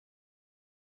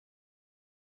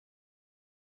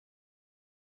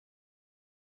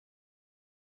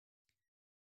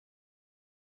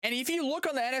 And if you look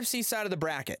on the NFC side of the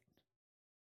bracket,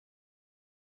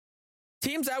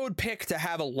 teams I would pick to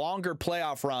have a longer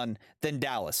playoff run than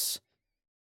Dallas: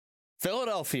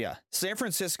 Philadelphia, San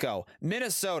Francisco,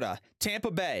 Minnesota,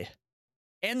 Tampa Bay,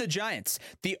 and the Giants.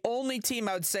 The only team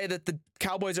I would say that the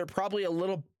Cowboys are probably a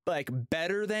little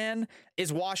better than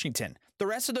is Washington. The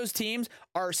rest of those teams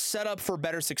are set up for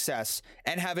better success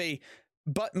and have a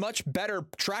much better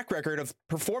track record of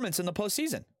performance in the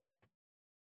postseason.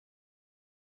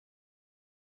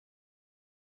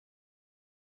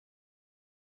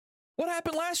 What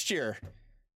happened last year?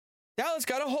 Dallas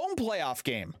got a home playoff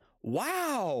game.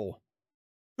 Wow.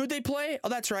 Who'd they play? Oh,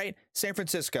 that's right. San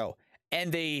Francisco.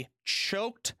 And they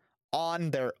choked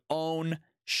on their own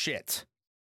shit.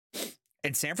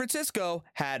 And San Francisco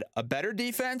had a better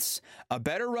defense, a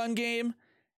better run game,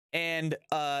 and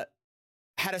had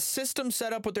a system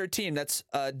set up with their team that's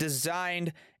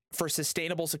designed for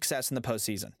sustainable success in the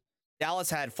postseason. Dallas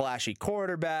had flashy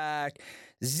quarterback,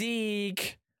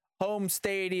 Zeke, home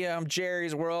stadium,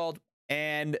 Jerry's World,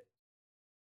 and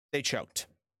they choked.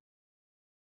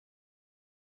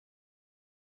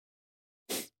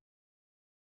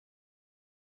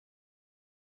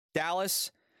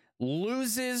 Dallas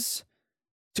loses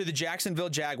to the Jacksonville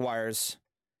Jaguars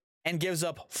and gives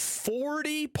up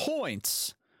 40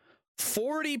 points.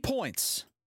 40 points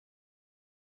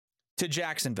to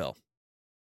Jacksonville.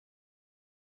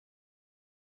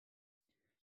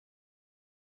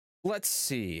 Let's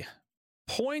see.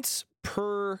 Points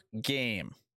per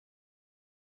game.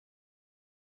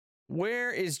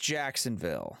 Where is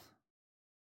Jacksonville?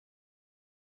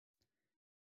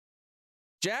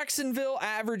 Jacksonville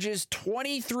averages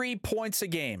 23 points a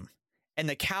game, and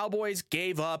the Cowboys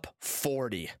gave up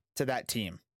 40 to that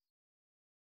team.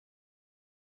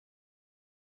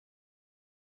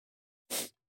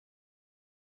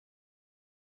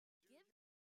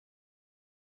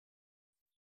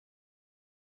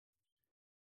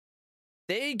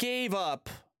 They gave up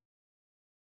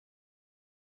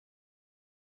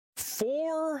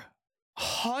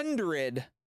 400.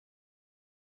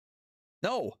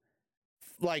 No,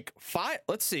 like five.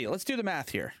 Let's see. Let's do the math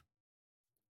here.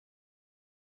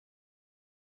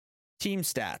 Team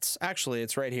stats. Actually,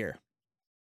 it's right here.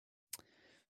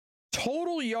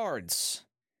 Total yards.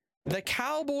 The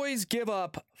Cowboys give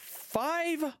up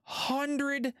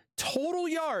 500 total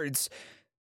yards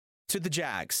to the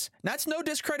Jags. That's no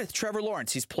discredit to Trevor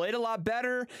Lawrence. He's played a lot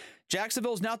better.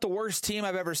 Jacksonville's not the worst team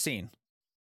I've ever seen.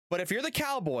 But if you're the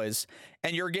Cowboys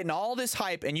and you're getting all this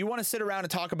hype and you want to sit around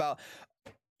and talk about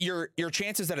your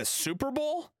chances at a Super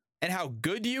Bowl and how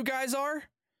good you guys are,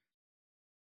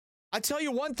 I tell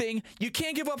you one thing, you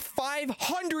can't give up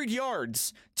 500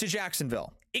 yards to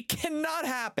Jacksonville. It cannot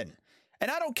happen. And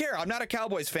I don't care. I'm not a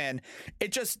Cowboys fan.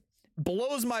 It just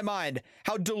blows my mind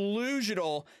how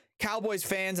delusional Cowboys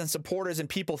fans and supporters and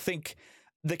people think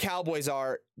the Cowboys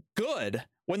are good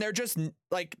when they're just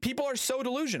like, people are so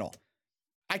delusional.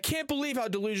 I can't believe how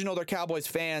delusional their Cowboys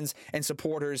fans and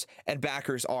supporters and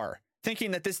backers are, thinking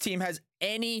that this team has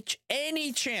any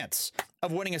chance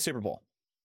of winning a Super Bowl.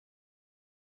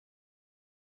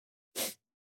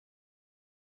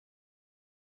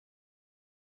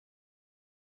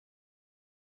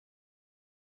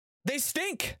 They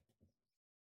stink.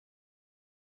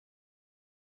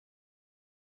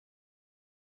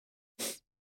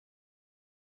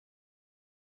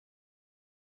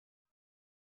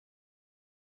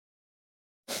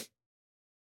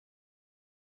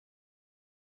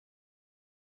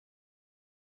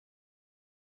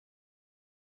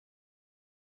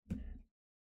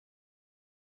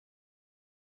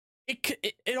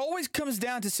 It always comes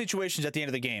down to situations at the end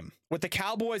of the game with the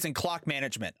Cowboys and clock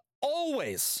management.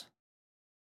 Always.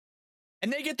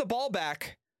 And they get the ball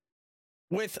back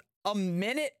with 1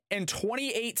 minute and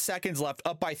 28 seconds left,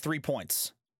 up by 3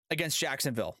 points against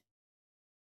Jacksonville.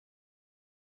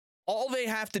 All they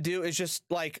have to do is just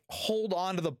like hold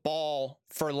on to the ball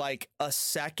for like a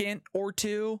second or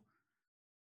two.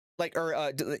 Like, or,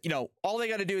 all they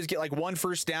got to do is get like one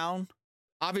first down.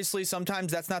 Obviously,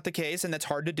 sometimes that's not the case, and that's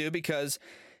hard to do because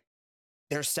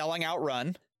they're selling out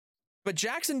run. But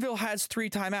Jacksonville has 3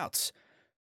 timeouts.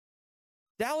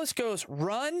 Dallas goes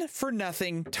run for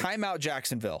nothing, timeout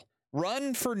Jacksonville.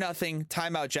 Run for nothing,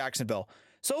 timeout Jacksonville.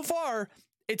 So far,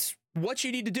 it's what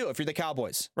you need to do if you're the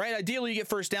Cowboys, right? Ideally, you get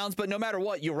first downs, but no matter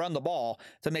what, you run the ball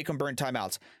to make them burn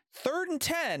timeouts. 3rd and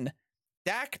 10,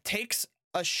 Dak takes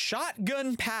a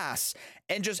shotgun pass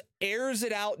and just airs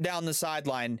it out down the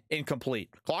sideline, incomplete.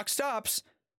 Clock stops.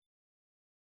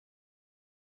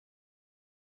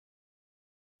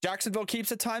 Jacksonville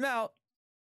keeps a timeout.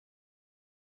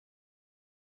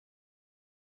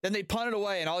 Then they punt it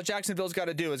away, and all Jacksonville's got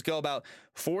to do is go about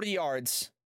 40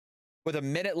 yards with a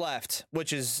minute left,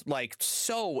 which is like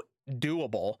so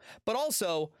doable. But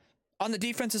also on the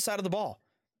defensive side of the ball,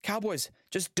 Cowboys,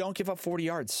 just don't give up 40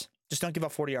 yards. Just don't give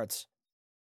up 40 yards.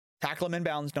 Tackle them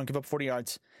inbounds, don't give up 40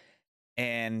 yards,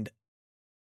 and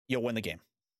you'll win the game.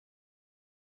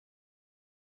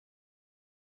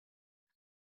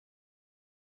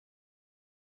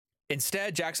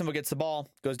 Instead, Jacksonville gets the ball,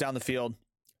 goes down the field,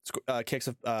 kicks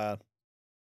a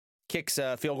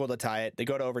field goal to tie it. They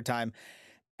go to overtime,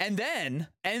 and then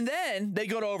they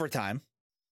go to overtime.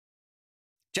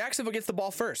 Jacksonville gets the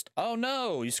ball first. Oh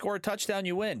no, you score a touchdown,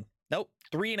 you win. Nope,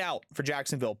 3 and out for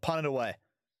Jacksonville, punt it away.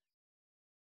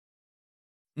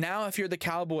 Now, if you're the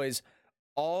Cowboys,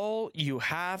 all you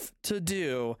have to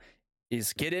do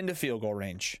is get into field goal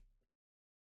range.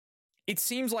 It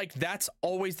seems like that's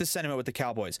always the sentiment with the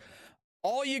Cowboys.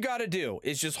 All you got to do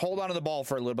is just hold on to the ball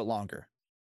for a little bit longer.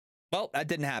 Well, that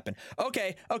didn't happen.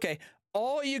 Okay.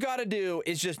 All you got to do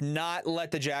is just not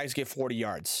let the Jags get 40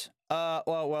 yards.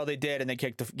 Well, they did, and they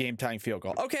kicked the game-tying field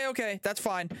goal. Okay, that's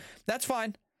fine. That's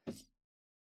fine.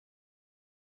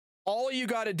 All you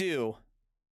got to do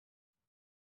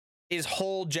is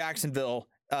hold Jacksonville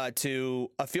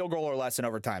to a field goal or less in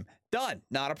overtime. Done.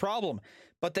 Not a problem.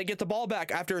 But they get the ball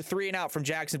back after a 3 and out from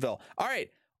Jacksonville. All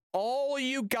right. All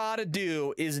you got to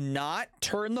do is not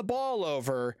turn the ball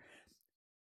over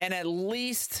and at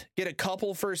least get a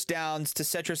couple first downs to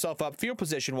set yourself up field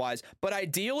position wise. But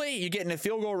ideally, you get in a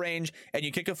field goal range and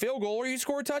you kick a field goal or you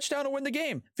score a touchdown to win the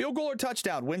game. Field goal or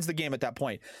touchdown wins the game at that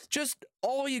point. Just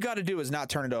all you got to do is not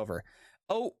turn it over.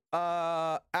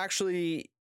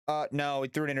 No, we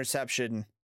threw an interception,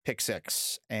 pick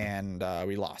 6, and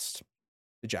we lost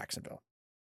to Jacksonville.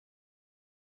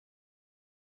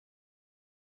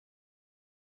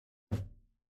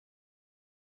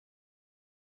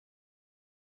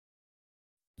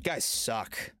 Guys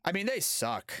suck. I mean, they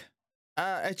suck.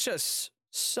 It's just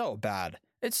So bad.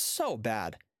 It's so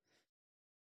bad.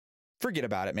 Forget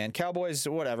about it, man. Cowboys,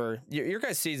 whatever. Your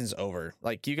guys' season's over.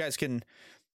 Like, you guys can,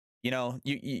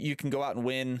 you can go out and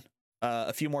win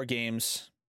a few more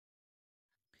games.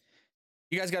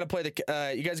 You guys got to play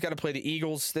the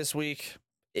Eagles this week.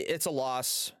 It's a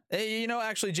loss.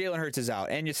 Actually, Jalen Hurts is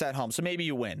out, and it's at home, so maybe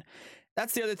you win.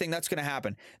 That's the other thing that's going to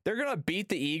happen. They're going to beat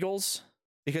the Eagles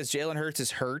because Jalen Hurts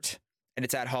is hurt, and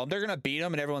it's at home. They're going to beat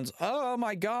them, and everyone's, oh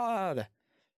my god.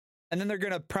 And then they're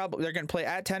going to play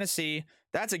at Tennessee.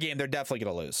 That's a game they're definitely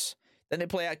going to lose. Then they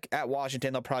play at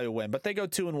Washington. They'll probably win, but they go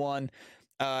 2-1,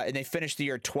 and they finish the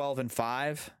year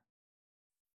 12-5.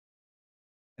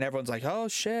 And everyone's like, oh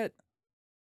shit.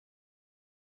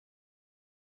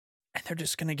 And they're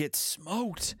just going to get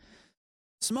smoked.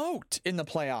 Smoked in the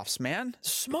playoffs, man.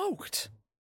 Smoked.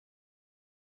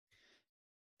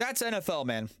 That's NFL,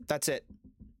 man. That's it.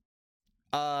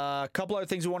 A couple other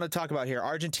things we want to talk about here.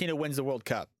 Argentina wins the World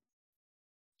Cup.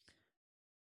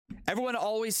 Everyone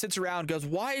always sits around and goes,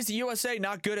 why is the USA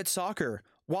not good at soccer?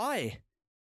 Why?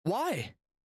 We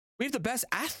have the best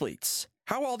athletes.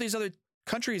 How are all these other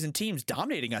countries and teams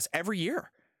dominating us every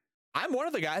year? I'm one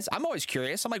of the guys. I'm always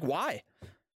curious. I'm like, why?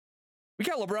 We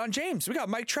got LeBron James. We got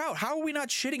Mike Trout. How are we not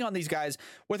shitting on these guys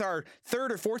with our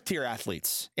third or fourth tier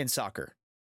athletes in soccer?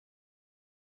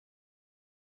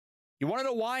 You want to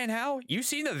know why and how? You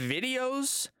seen the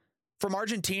videos from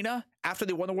Argentina after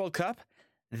they won the World Cup?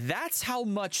 That's how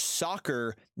much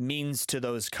soccer means to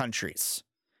those countries.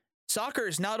 Soccer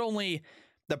is not only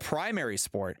the primary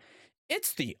sport,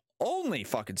 it's the only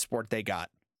fucking sport they got.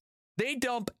 They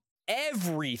dump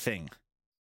everything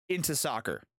into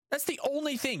soccer. That's the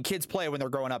only thing kids play when they're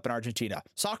growing up in Argentina.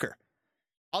 Soccer.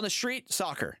 On the street,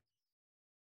 soccer.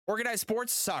 Organized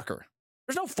sports, soccer.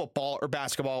 There's no football or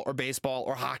basketball or baseball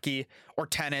or hockey or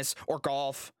tennis or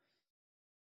golf.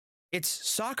 It's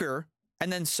soccer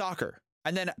and then soccer.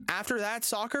 And then after that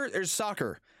soccer, there's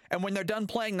soccer. And when they're done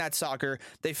playing that soccer,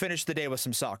 they finish the day with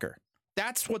some soccer.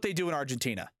 That's what they do in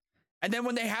Argentina. And then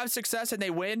when they have success and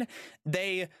they win,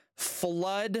 they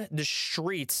flood the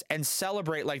streets and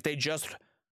celebrate like they just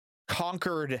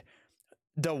conquered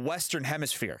the Western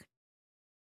Hemisphere.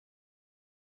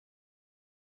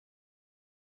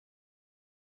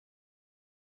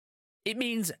 It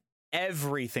means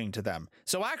everything to them.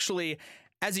 So actually,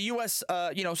 as a U.S.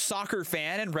 Soccer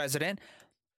fan and resident,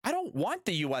 I don't want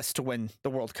the U.S. to win the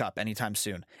World Cup anytime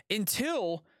soon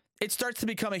until it starts to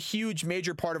become a huge,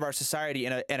 major part of our society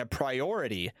and a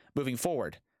priority moving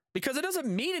forward, because it doesn't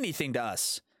mean anything to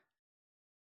us.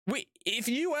 If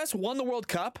the U.S. won the World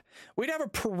Cup, we'd have a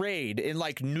parade in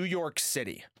like New York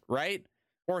City, right?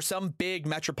 Or some big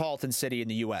metropolitan city in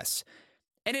the U.S.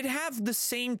 And it'd have the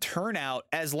same turnout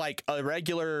as like a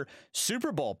regular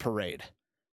Super Bowl parade.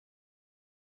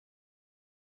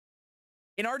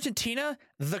 In Argentina,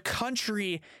 the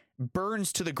country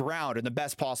burns to the ground in the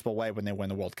best possible way when they win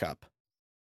the World Cup.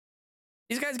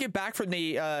 These guys get back from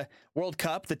the World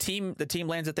Cup. The team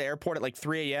lands at the airport at like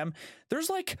 3 a.m. There's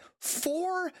like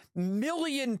 4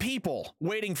 million people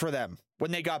waiting for them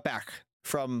when they got back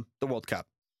from the World Cup.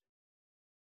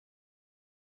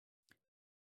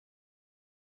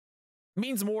 It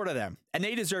means more to them, and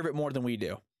they deserve it more than we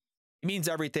do. It means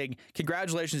everything.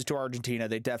 Congratulations to Argentina.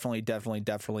 They definitely deserve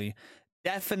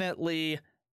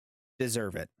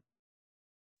it.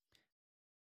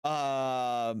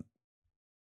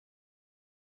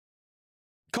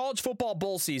 College football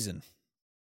bowl season.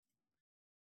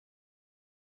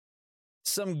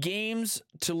 Some games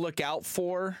to look out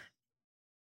for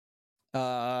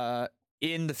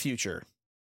in the future.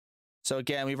 So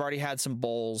again, we've already had some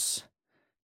bowls.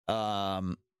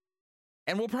 And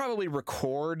we'll probably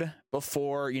record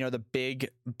before, the big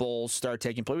bowls start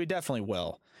taking place. We definitely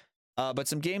will. But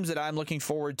some games that I'm looking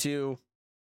forward to.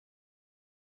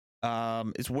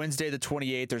 It's Wednesday the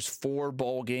 28th. There's 4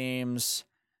 bowl games.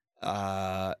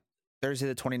 Thursday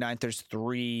the 29th, there's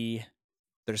 3.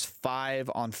 There's 5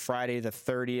 on Friday the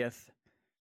 30th.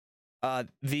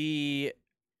 The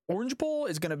Orange Bowl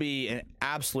is going to be an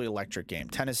absolutely electric game.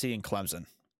 Tennessee and Clemson.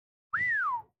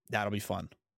 That'll be fun.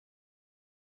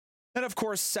 Then, of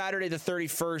course, Saturday the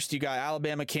 31st, you got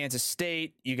Alabama, Kansas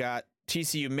State. You got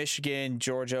TCU, Michigan,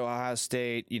 Georgia, Ohio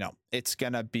State. It's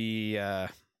going to be,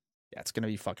 it's going to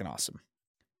be fucking awesome.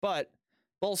 But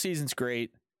bowl season's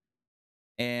great.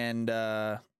 And,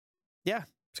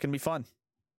 it's going to be fun.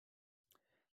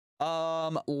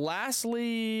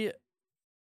 Lastly,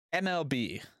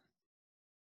 MLB.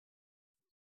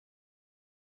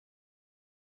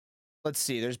 Let's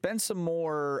see. There's been some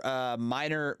more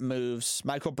minor moves.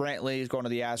 Michael Brantley is going to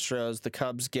the Astros. The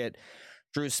Cubs get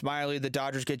Drew Smyly. The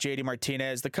Dodgers get JD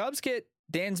Martinez. The Cubs get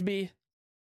Dansby.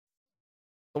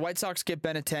 The White Sox get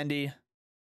Benintendi.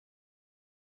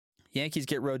 Yankees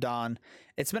get Rodon.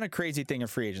 It's been a crazy thing in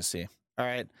free agency. All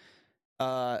right.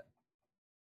 The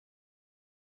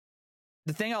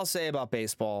thing I'll say about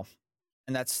baseball,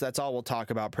 and that's all we'll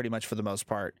talk about pretty much for the most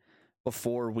part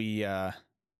before we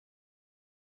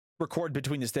record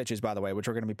Between the Stitches, by the way, which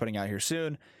we're going to be putting out here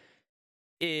soon,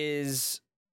 is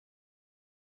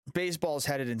baseball is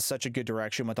headed in such a good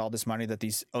direction with all this money that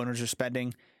these owners are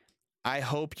spending. I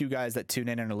hope you guys that tune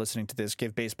in and are listening to this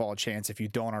give baseball a chance if you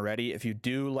don't already. If you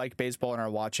do like baseball and are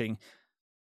watching,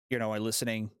 are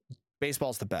listening,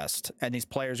 baseball's the best. And these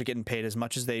players are getting paid as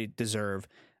much as they deserve.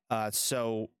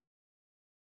 So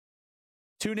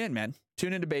tune in, man.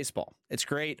 Tune into baseball. It's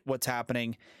great what's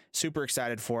happening. Super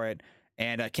excited for it.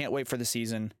 And I can't wait for the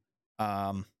season.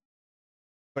 But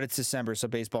it's December, so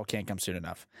baseball can't come soon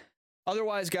enough.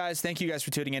 Otherwise, guys, thank you guys for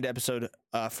tuning into episode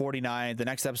 49. The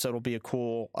next episode will be a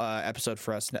cool episode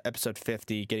for us, episode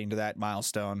 50, getting to that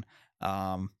milestone.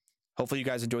 Hopefully you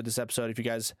guys enjoyed this episode. If you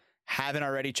guys haven't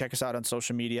already, check us out on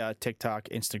social media, TikTok,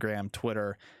 Instagram,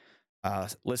 Twitter.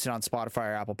 Listen on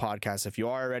Spotify or Apple Podcasts. If you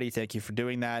are already, thank you for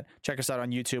doing that. Check us out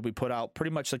on YouTube. We put out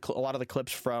pretty much a lot of the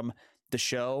clips from the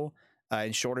show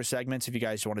in shorter segments if you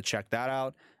guys want to check that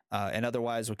out. And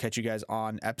otherwise, we'll catch you guys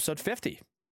on episode 50.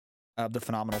 Of the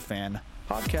Phenomenal Fan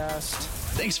Podcast.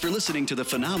 Thanks for listening to the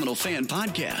Phenomenal Fan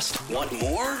Podcast. Want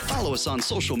more? Follow us on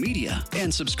social media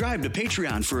and subscribe to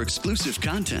Patreon for exclusive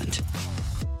content.